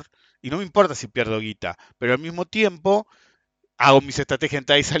sector y no me importa si pierdo guita, pero al mismo tiempo hago mis estrategias de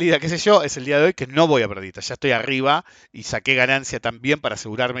entrada y salida, qué sé yo, es el día de hoy que no voy a perder guita. Ya estoy arriba y saqué ganancia también para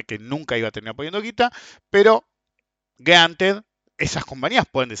asegurarme que nunca iba a terminar poniendo guita, pero granted, esas compañías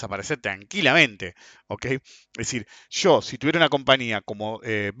pueden desaparecer tranquilamente, ¿ok? Es decir, yo, si tuviera una compañía como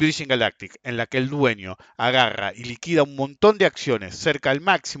Virgin Galactic, en la que el dueño agarra y liquida un montón de acciones cerca del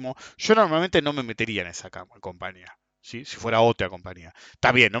máximo, yo normalmente no me metería en esa compañía. ¿Sí? Si fuera otra compañía.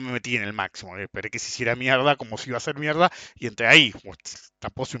 Está bien, no me metí en el máximo. Esperé que se hiciera mierda como si iba a ser mierda y entré ahí. Pues,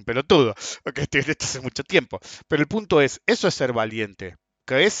 tampoco soy un pelotudo. Okay, estoy en esto hace mucho tiempo. Pero el punto es, eso es ser valiente.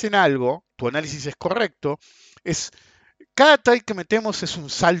 Crees en algo, tu análisis es correcto, es cada trade que metemos es un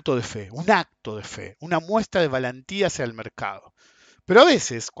salto de fe, un acto de fe, una muestra de valentía hacia el mercado. Pero a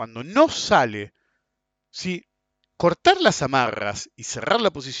veces, cuando no sale, si cortar las amarras y cerrar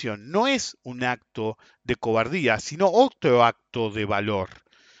la posición no es un acto de cobardía, sino otro acto de valor.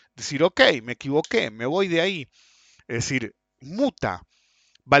 Decir, ok, me equivoqué, me voy de ahí. Es decir, muta.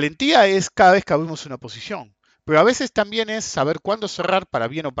 Valentía es cada vez que abrimos una posición. Pero a veces también es saber cuándo cerrar para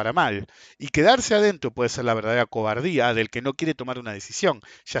bien o para mal. Y quedarse adentro puede ser la verdadera cobardía del que no quiere tomar una decisión,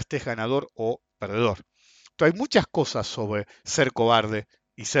 ya estés ganador o perdedor. Entonces hay muchas cosas sobre ser cobarde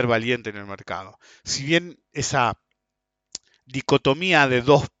y ser valiente en el mercado. Si bien esa dicotomía de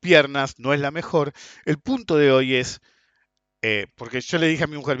dos piernas no es la mejor, el punto de hoy es, porque yo le dije a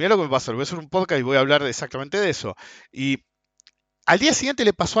mi mujer, mira lo que me pasa, voy a hacer un podcast y voy a hablar exactamente de eso. Y al día siguiente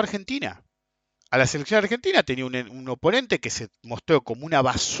le pasó a Argentina. A la selección argentina tenía un oponente que se mostró como una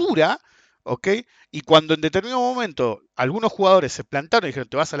basura, ¿ok? Y cuando en determinado momento algunos jugadores se plantaron y dijeron,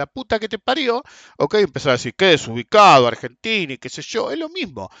 te vas a la puta que te parió, ¿ok? Empezaron a decir, qué desubicado, Argentina y qué sé yo, es lo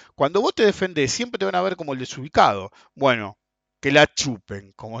mismo. Cuando vos te defendés, siempre te van a ver como el desubicado. Bueno, que la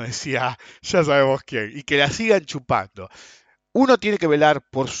chupen, como decía, ya sabemos quién, y que la sigan chupando. Uno tiene que velar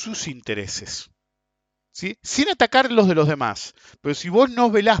por sus intereses. ¿Sí? Sin atacar los de los demás. Pero si vos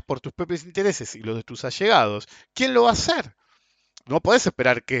no velás por tus propios intereses y los de tus allegados, ¿quién lo va a hacer? No podés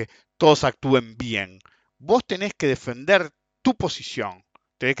esperar que todos actúen bien. Vos tenés que defender tu posición,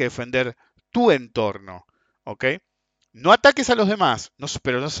 tenés que defender tu entorno, ¿ok? No ataques a los demás,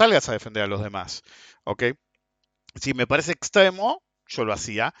 pero no salgas a defender a los demás, ¿ok? Si me parece extremo, yo lo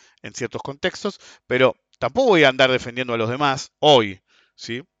hacía en ciertos contextos, pero tampoco voy a andar defendiendo a los demás hoy,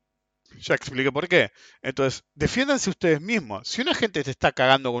 ¿sí? Ya expliqué por qué. Entonces, defiéndanse ustedes mismos. Si una gente te está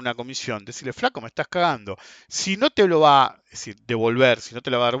cagando con una comisión, decirle, flaco, me estás cagando. Si no te lo va, es decir, devolver, si no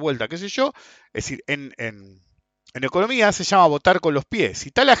te lo va a dar vuelta, qué sé yo, es decir, en economía se llama votar con los pies.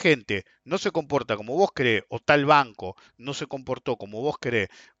 Si tal agente no se comporta como vos querés, o tal banco no se comportó como vos querés,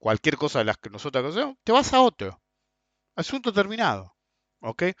 cualquier cosa de las que nosotros conocemos, te vas a otro. Asunto terminado.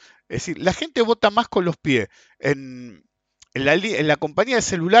 ¿Ok? Es decir, la gente vota más con los pies en la compañía de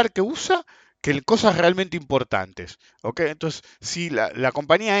celular que usa que en cosas realmente importantes. ¿Ok? Entonces, si la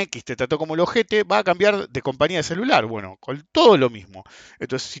compañía X te trató como el ojete, va a cambiar de compañía de celular. Bueno, con todo lo mismo.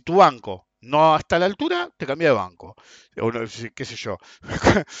 Entonces, si tu banco no está a la altura, te cambia de banco. O no, qué sé yo.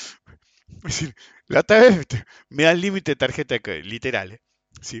 Es decir, la otra vez me da el límite de tarjeta de crédito, literal.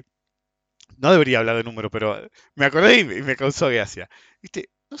 ¿Sí? No debería hablar de números, pero me acordé y me causó gracia. ¿Viste?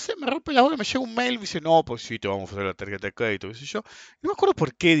 No sé, me rompe la bola, me llega un mail, me dice, no, pues sí, te vamos a hacer la tarjeta de crédito, qué sé yo. Y no me acuerdo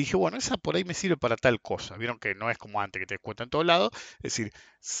por qué, dije, bueno, esa por ahí me sirve para tal cosa. Vieron que no es como antes, que te cuesta en todos lados. Es decir,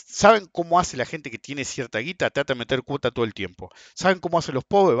 ¿saben cómo hace la gente que tiene cierta guita? Trata de meter cuota todo el tiempo. ¿Saben cómo hacen los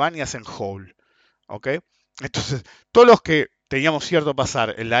pobres? Van y hacen whole. ¿Ok? Entonces, todos los que teníamos cierto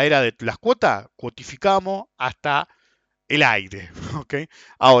pasar en la era de las cuotas, cuotificamos hasta el aire, ¿ok?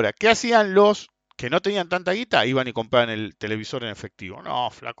 Ahora, ¿qué hacían los que no tenían tanta guita? Iban y compraban el televisor en efectivo.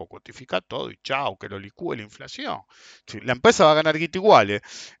 No, flaco, cuantifica todo y chao, que lo licúe la inflación. Sí, la empresa va a ganar guita igual, ¿eh?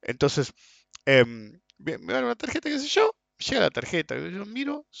 Entonces, me dan una tarjeta, qué sé yo, llega la tarjeta, yo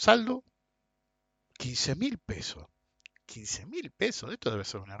miro, saldo, 15.000 pesos. 15.000 pesos, esto debe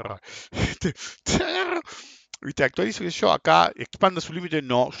ser un error. Te agarro, y te actualizo que yo acá expanda su límite,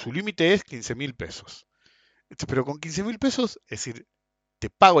 no, su límite es 15.000 pesos. Pero con 15.000 pesos, es decir, te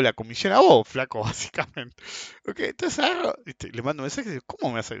pago la comisión a vos, flaco, básicamente. Ok, entonces agarro, le mando un mensaje y digo,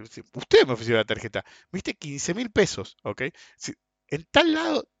 ¿cómo me hace? Usted me ofreció la tarjeta, me diste 15.000 pesos, ok. Si, en tal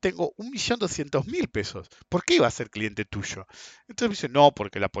lado tengo 1.200.000 pesos. ¿Por qué iba a ser cliente tuyo? Entonces me dice, no,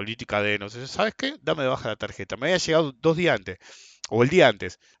 porque la política de no sé, ¿sabes qué? Dame de baja la tarjeta. Me había llegado 2 días antes, o el día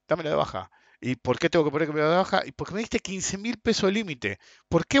antes, dámela de baja. ¿Y por qué tengo que poner que me la de baja? Y porque me diste 15.000 pesos de límite.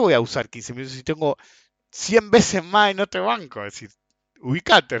 ¿Por qué voy a usar 15.000 si tengo 100 veces más en otro banco? Es decir,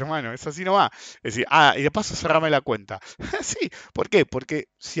 ubicate, hermano, es así nomás. Es decir, y de paso cerrame la cuenta. Sí, ¿por qué? Porque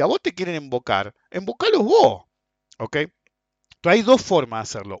si a vos te quieren invocar, invocalos vos. ¿Ok? Pero hay dos formas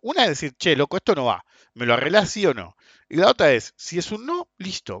de hacerlo. Una es decir, che, loco, esto no va. ¿Me lo arreglás sí o no? Y la otra es, si es un no,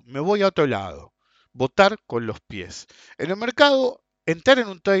 listo, me voy a otro lado. Votar con los pies. En el mercado, entrar en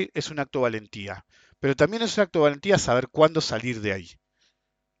un trade es un acto de valentía. Pero también es un acto de valentía saber cuándo salir de ahí.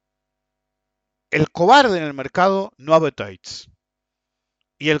 El cobarde en el mercado no abre trades.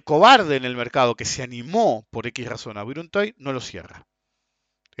 Y el cobarde en el mercado que se animó por X razón a abrir un trade, no lo cierra.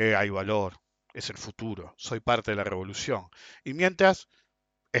 Hay valor, es el futuro, soy parte de la revolución. Y mientras,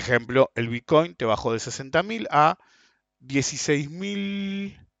 ejemplo, el Bitcoin te bajó de 60.000 a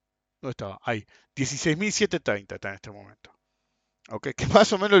 16.000, ¿dónde estaba? Ahí, 16.730 está en este momento. ¿Ok? Que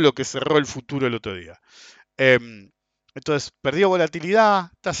más o menos es lo que cerró el futuro el otro día. Em, entonces, perdió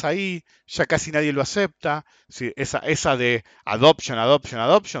volatilidad, estás ahí, ya casi nadie lo acepta. Sí, esa de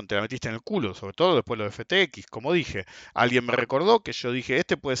adoption, te la metiste en el culo, sobre todo después de lo de FTX. Como dije, alguien me recordó que yo dije,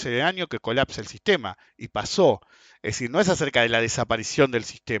 este puede ser el año que colapse el sistema, y pasó. Es decir, no es acerca de la desaparición del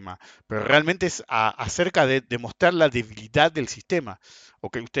sistema, pero realmente es acerca de demostrar la debilidad del sistema. ¿O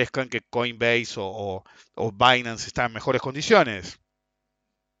que ustedes creen que Coinbase o Binance están en mejores condiciones?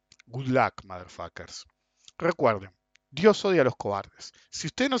 Good luck, motherfuckers. Recuerden, Dios odia a los cobardes. Si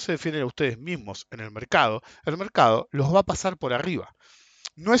ustedes no se defienden a ustedes mismos en el mercado los va a pasar por arriba.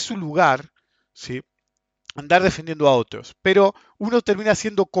 No es su lugar, ¿sí?, andar defendiendo a otros, pero uno termina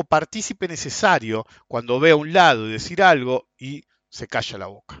siendo copartícipe necesario cuando ve a un lado y decir algo y se calla la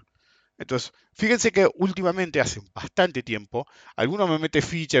boca. Entonces, fíjense que últimamente, hace bastante tiempo, alguno me mete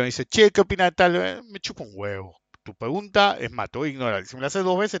ficha y me dice, che, ¿qué opina de tal? Me chupa un huevo. Tu pregunta es más, te voy a ignorar. Si me la haces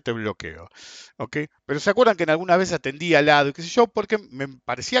 2 veces, te bloqueo. ¿Ok? Pero se acuerdan que en algunas veces atendí al lado y qué sé yo, porque me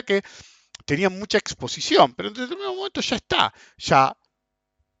parecía que tenía mucha exposición. Pero en determinado momento ya está. Ya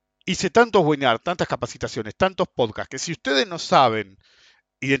hice tantos webinars, tantas capacitaciones, tantos podcasts, que si ustedes no saben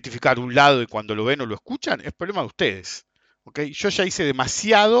identificar un lado y cuando lo ven o lo escuchan, es problema de ustedes. ¿Okay? Yo ya hice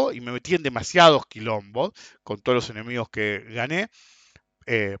demasiado y me metí en demasiados quilombos con todos los enemigos que gané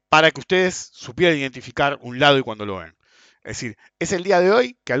para que ustedes supieran identificar un lado y cuando lo ven. Es decir, es el día de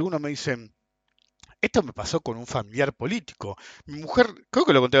hoy que algunos me dicen, Esto me pasó con un familiar político. Mi mujer, creo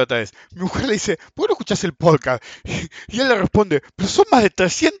que lo conté otra vez, mi mujer le dice, ¿por qué no escuchás el podcast? Y él le responde, pero son más de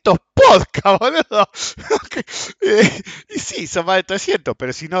 300 podcasts, boludo. Y sí, son más de 300,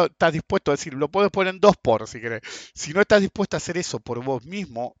 pero si no estás dispuesto a decir, lo puedes poner en 2 por si querés. Si no estás dispuesto a hacer eso por vos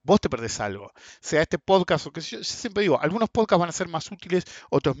mismo, vos te perdés algo. Sea este podcast o que yo siempre digo, algunos podcasts van a ser más útiles,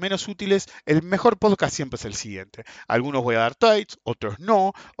 otros menos útiles. El mejor podcast siempre es el siguiente. Algunos voy a dar tips, otros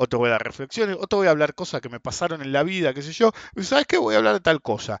no, otros voy a dar reflexiones, otros voy a hablar cosas que me pasaron en la vida, qué sé yo. Y ¿sabes qué? Voy a hablar de tal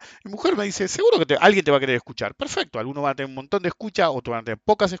cosa. Mi mujer me dice, seguro que alguien te va a querer escuchar. Perfecto, algunos van a tener un montón de escucha, otros van a tener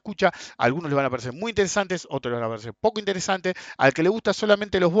pocas escuchas, algunos le van a parecer muy interesantes, otros le van a parecer poco interesantes. Al que le gusta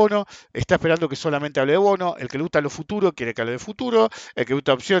solamente los bonos, está esperando que solamente hable de bonos. El que le gusta lo futuro, quiere que hable de futuro. El que le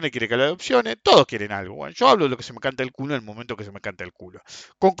gusta opciones, quiere que hable de opciones. Todos quieren algo. Bueno, yo hablo de lo que se me canta el culo en el momento que se me canta el culo.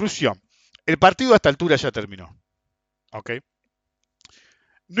 Conclusión. El partido a esta altura ya terminó. ¿Ok?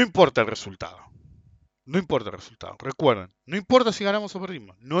 No importa el resultado. No importa el resultado. Recuerden, no importa si ganamos o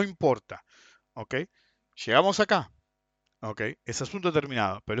perdimos. No importa. ¿Ok? Llegamos acá. ¿Ok? Ese asunto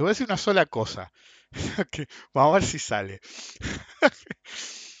terminado. Pero les voy a decir una sola cosa. Okay, vamos a ver si sale.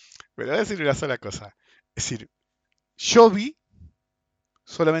 Pero voy a decir una sola cosa. Es decir, yo vi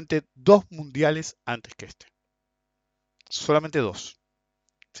solamente 2 mundiales antes que este. Solamente 2.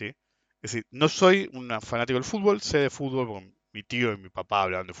 ¿Sí? Es decir, no soy un fanático del fútbol, sé de fútbol porque mi tío y mi papá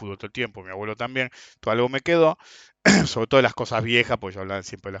hablaban de fútbol todo el tiempo, mi abuelo también, todo algo me quedó, sobre todo de las cosas viejas, porque yo hablaba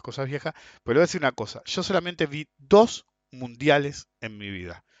siempre de las cosas viejas, pero voy a decir una cosa, yo solamente vi 2 mundiales en mi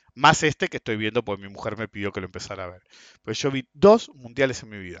vida, más este que estoy viendo porque mi mujer me pidió que lo empezara a ver, pero yo vi 2 mundiales en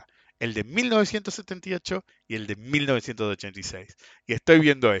mi vida, el de 1978 y el de 1986, y estoy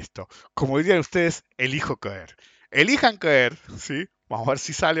viendo esto, como dirían ustedes, elijo caer. Elijan caer, ¿sí? Vamos a ver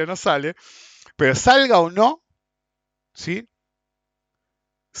si sale o no sale, pero salga o no, ¿sí?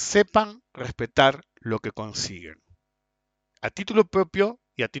 Sepan respetar lo que consiguen, a título propio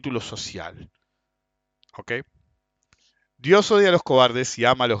y a título social, ¿ok? Dios odia a los cobardes y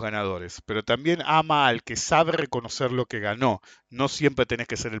ama a los ganadores, pero también ama al que sabe reconocer lo que ganó. No siempre tenés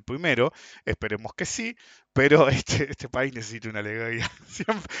que ser el primero, esperemos que sí, pero este país necesita una alegría.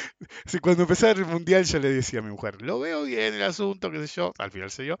 Cuando empecé a ver el mundial yo le decía a mi mujer, lo veo bien el asunto, qué sé yo, al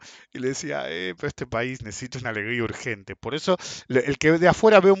final sé yo, y le decía, pero este país necesita una alegría urgente. Por eso, el que de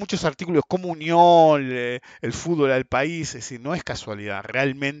afuera veo muchos artículos como unió el fútbol al país, es decir, no es casualidad,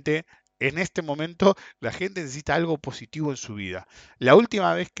 realmente en este momento la gente necesita algo positivo en su vida. La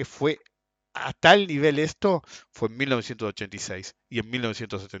última vez que fue a tal nivel esto fue en 1986 y en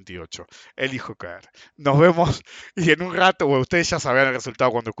 1978. Elijo caer. Nos vemos y en un rato, bueno, ustedes ya sabrán el resultado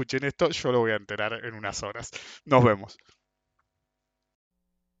cuando escuchen esto, yo lo voy a enterar en unas horas. Nos vemos.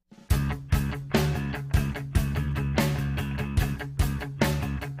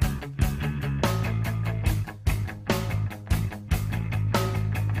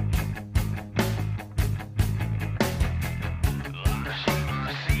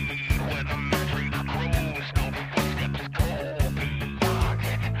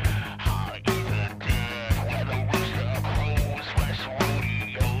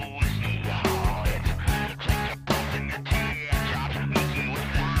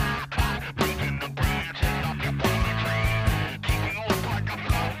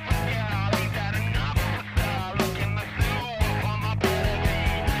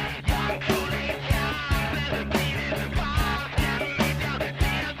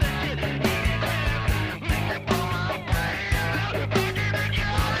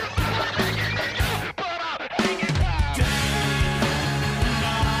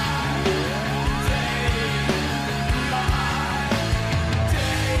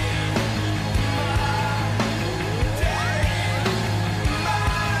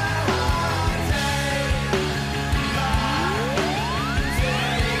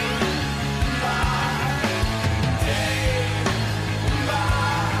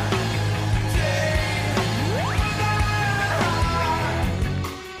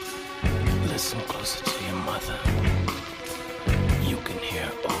 Listen closer to your mother. You can hear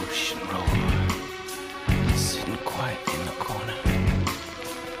ocean roar. Sitting quiet in the corner.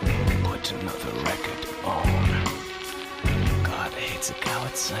 Put another record on. God hates a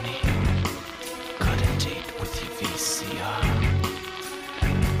coward, sonny. Cut a date with your VCR.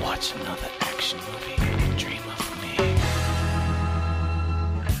 Watch another action movie.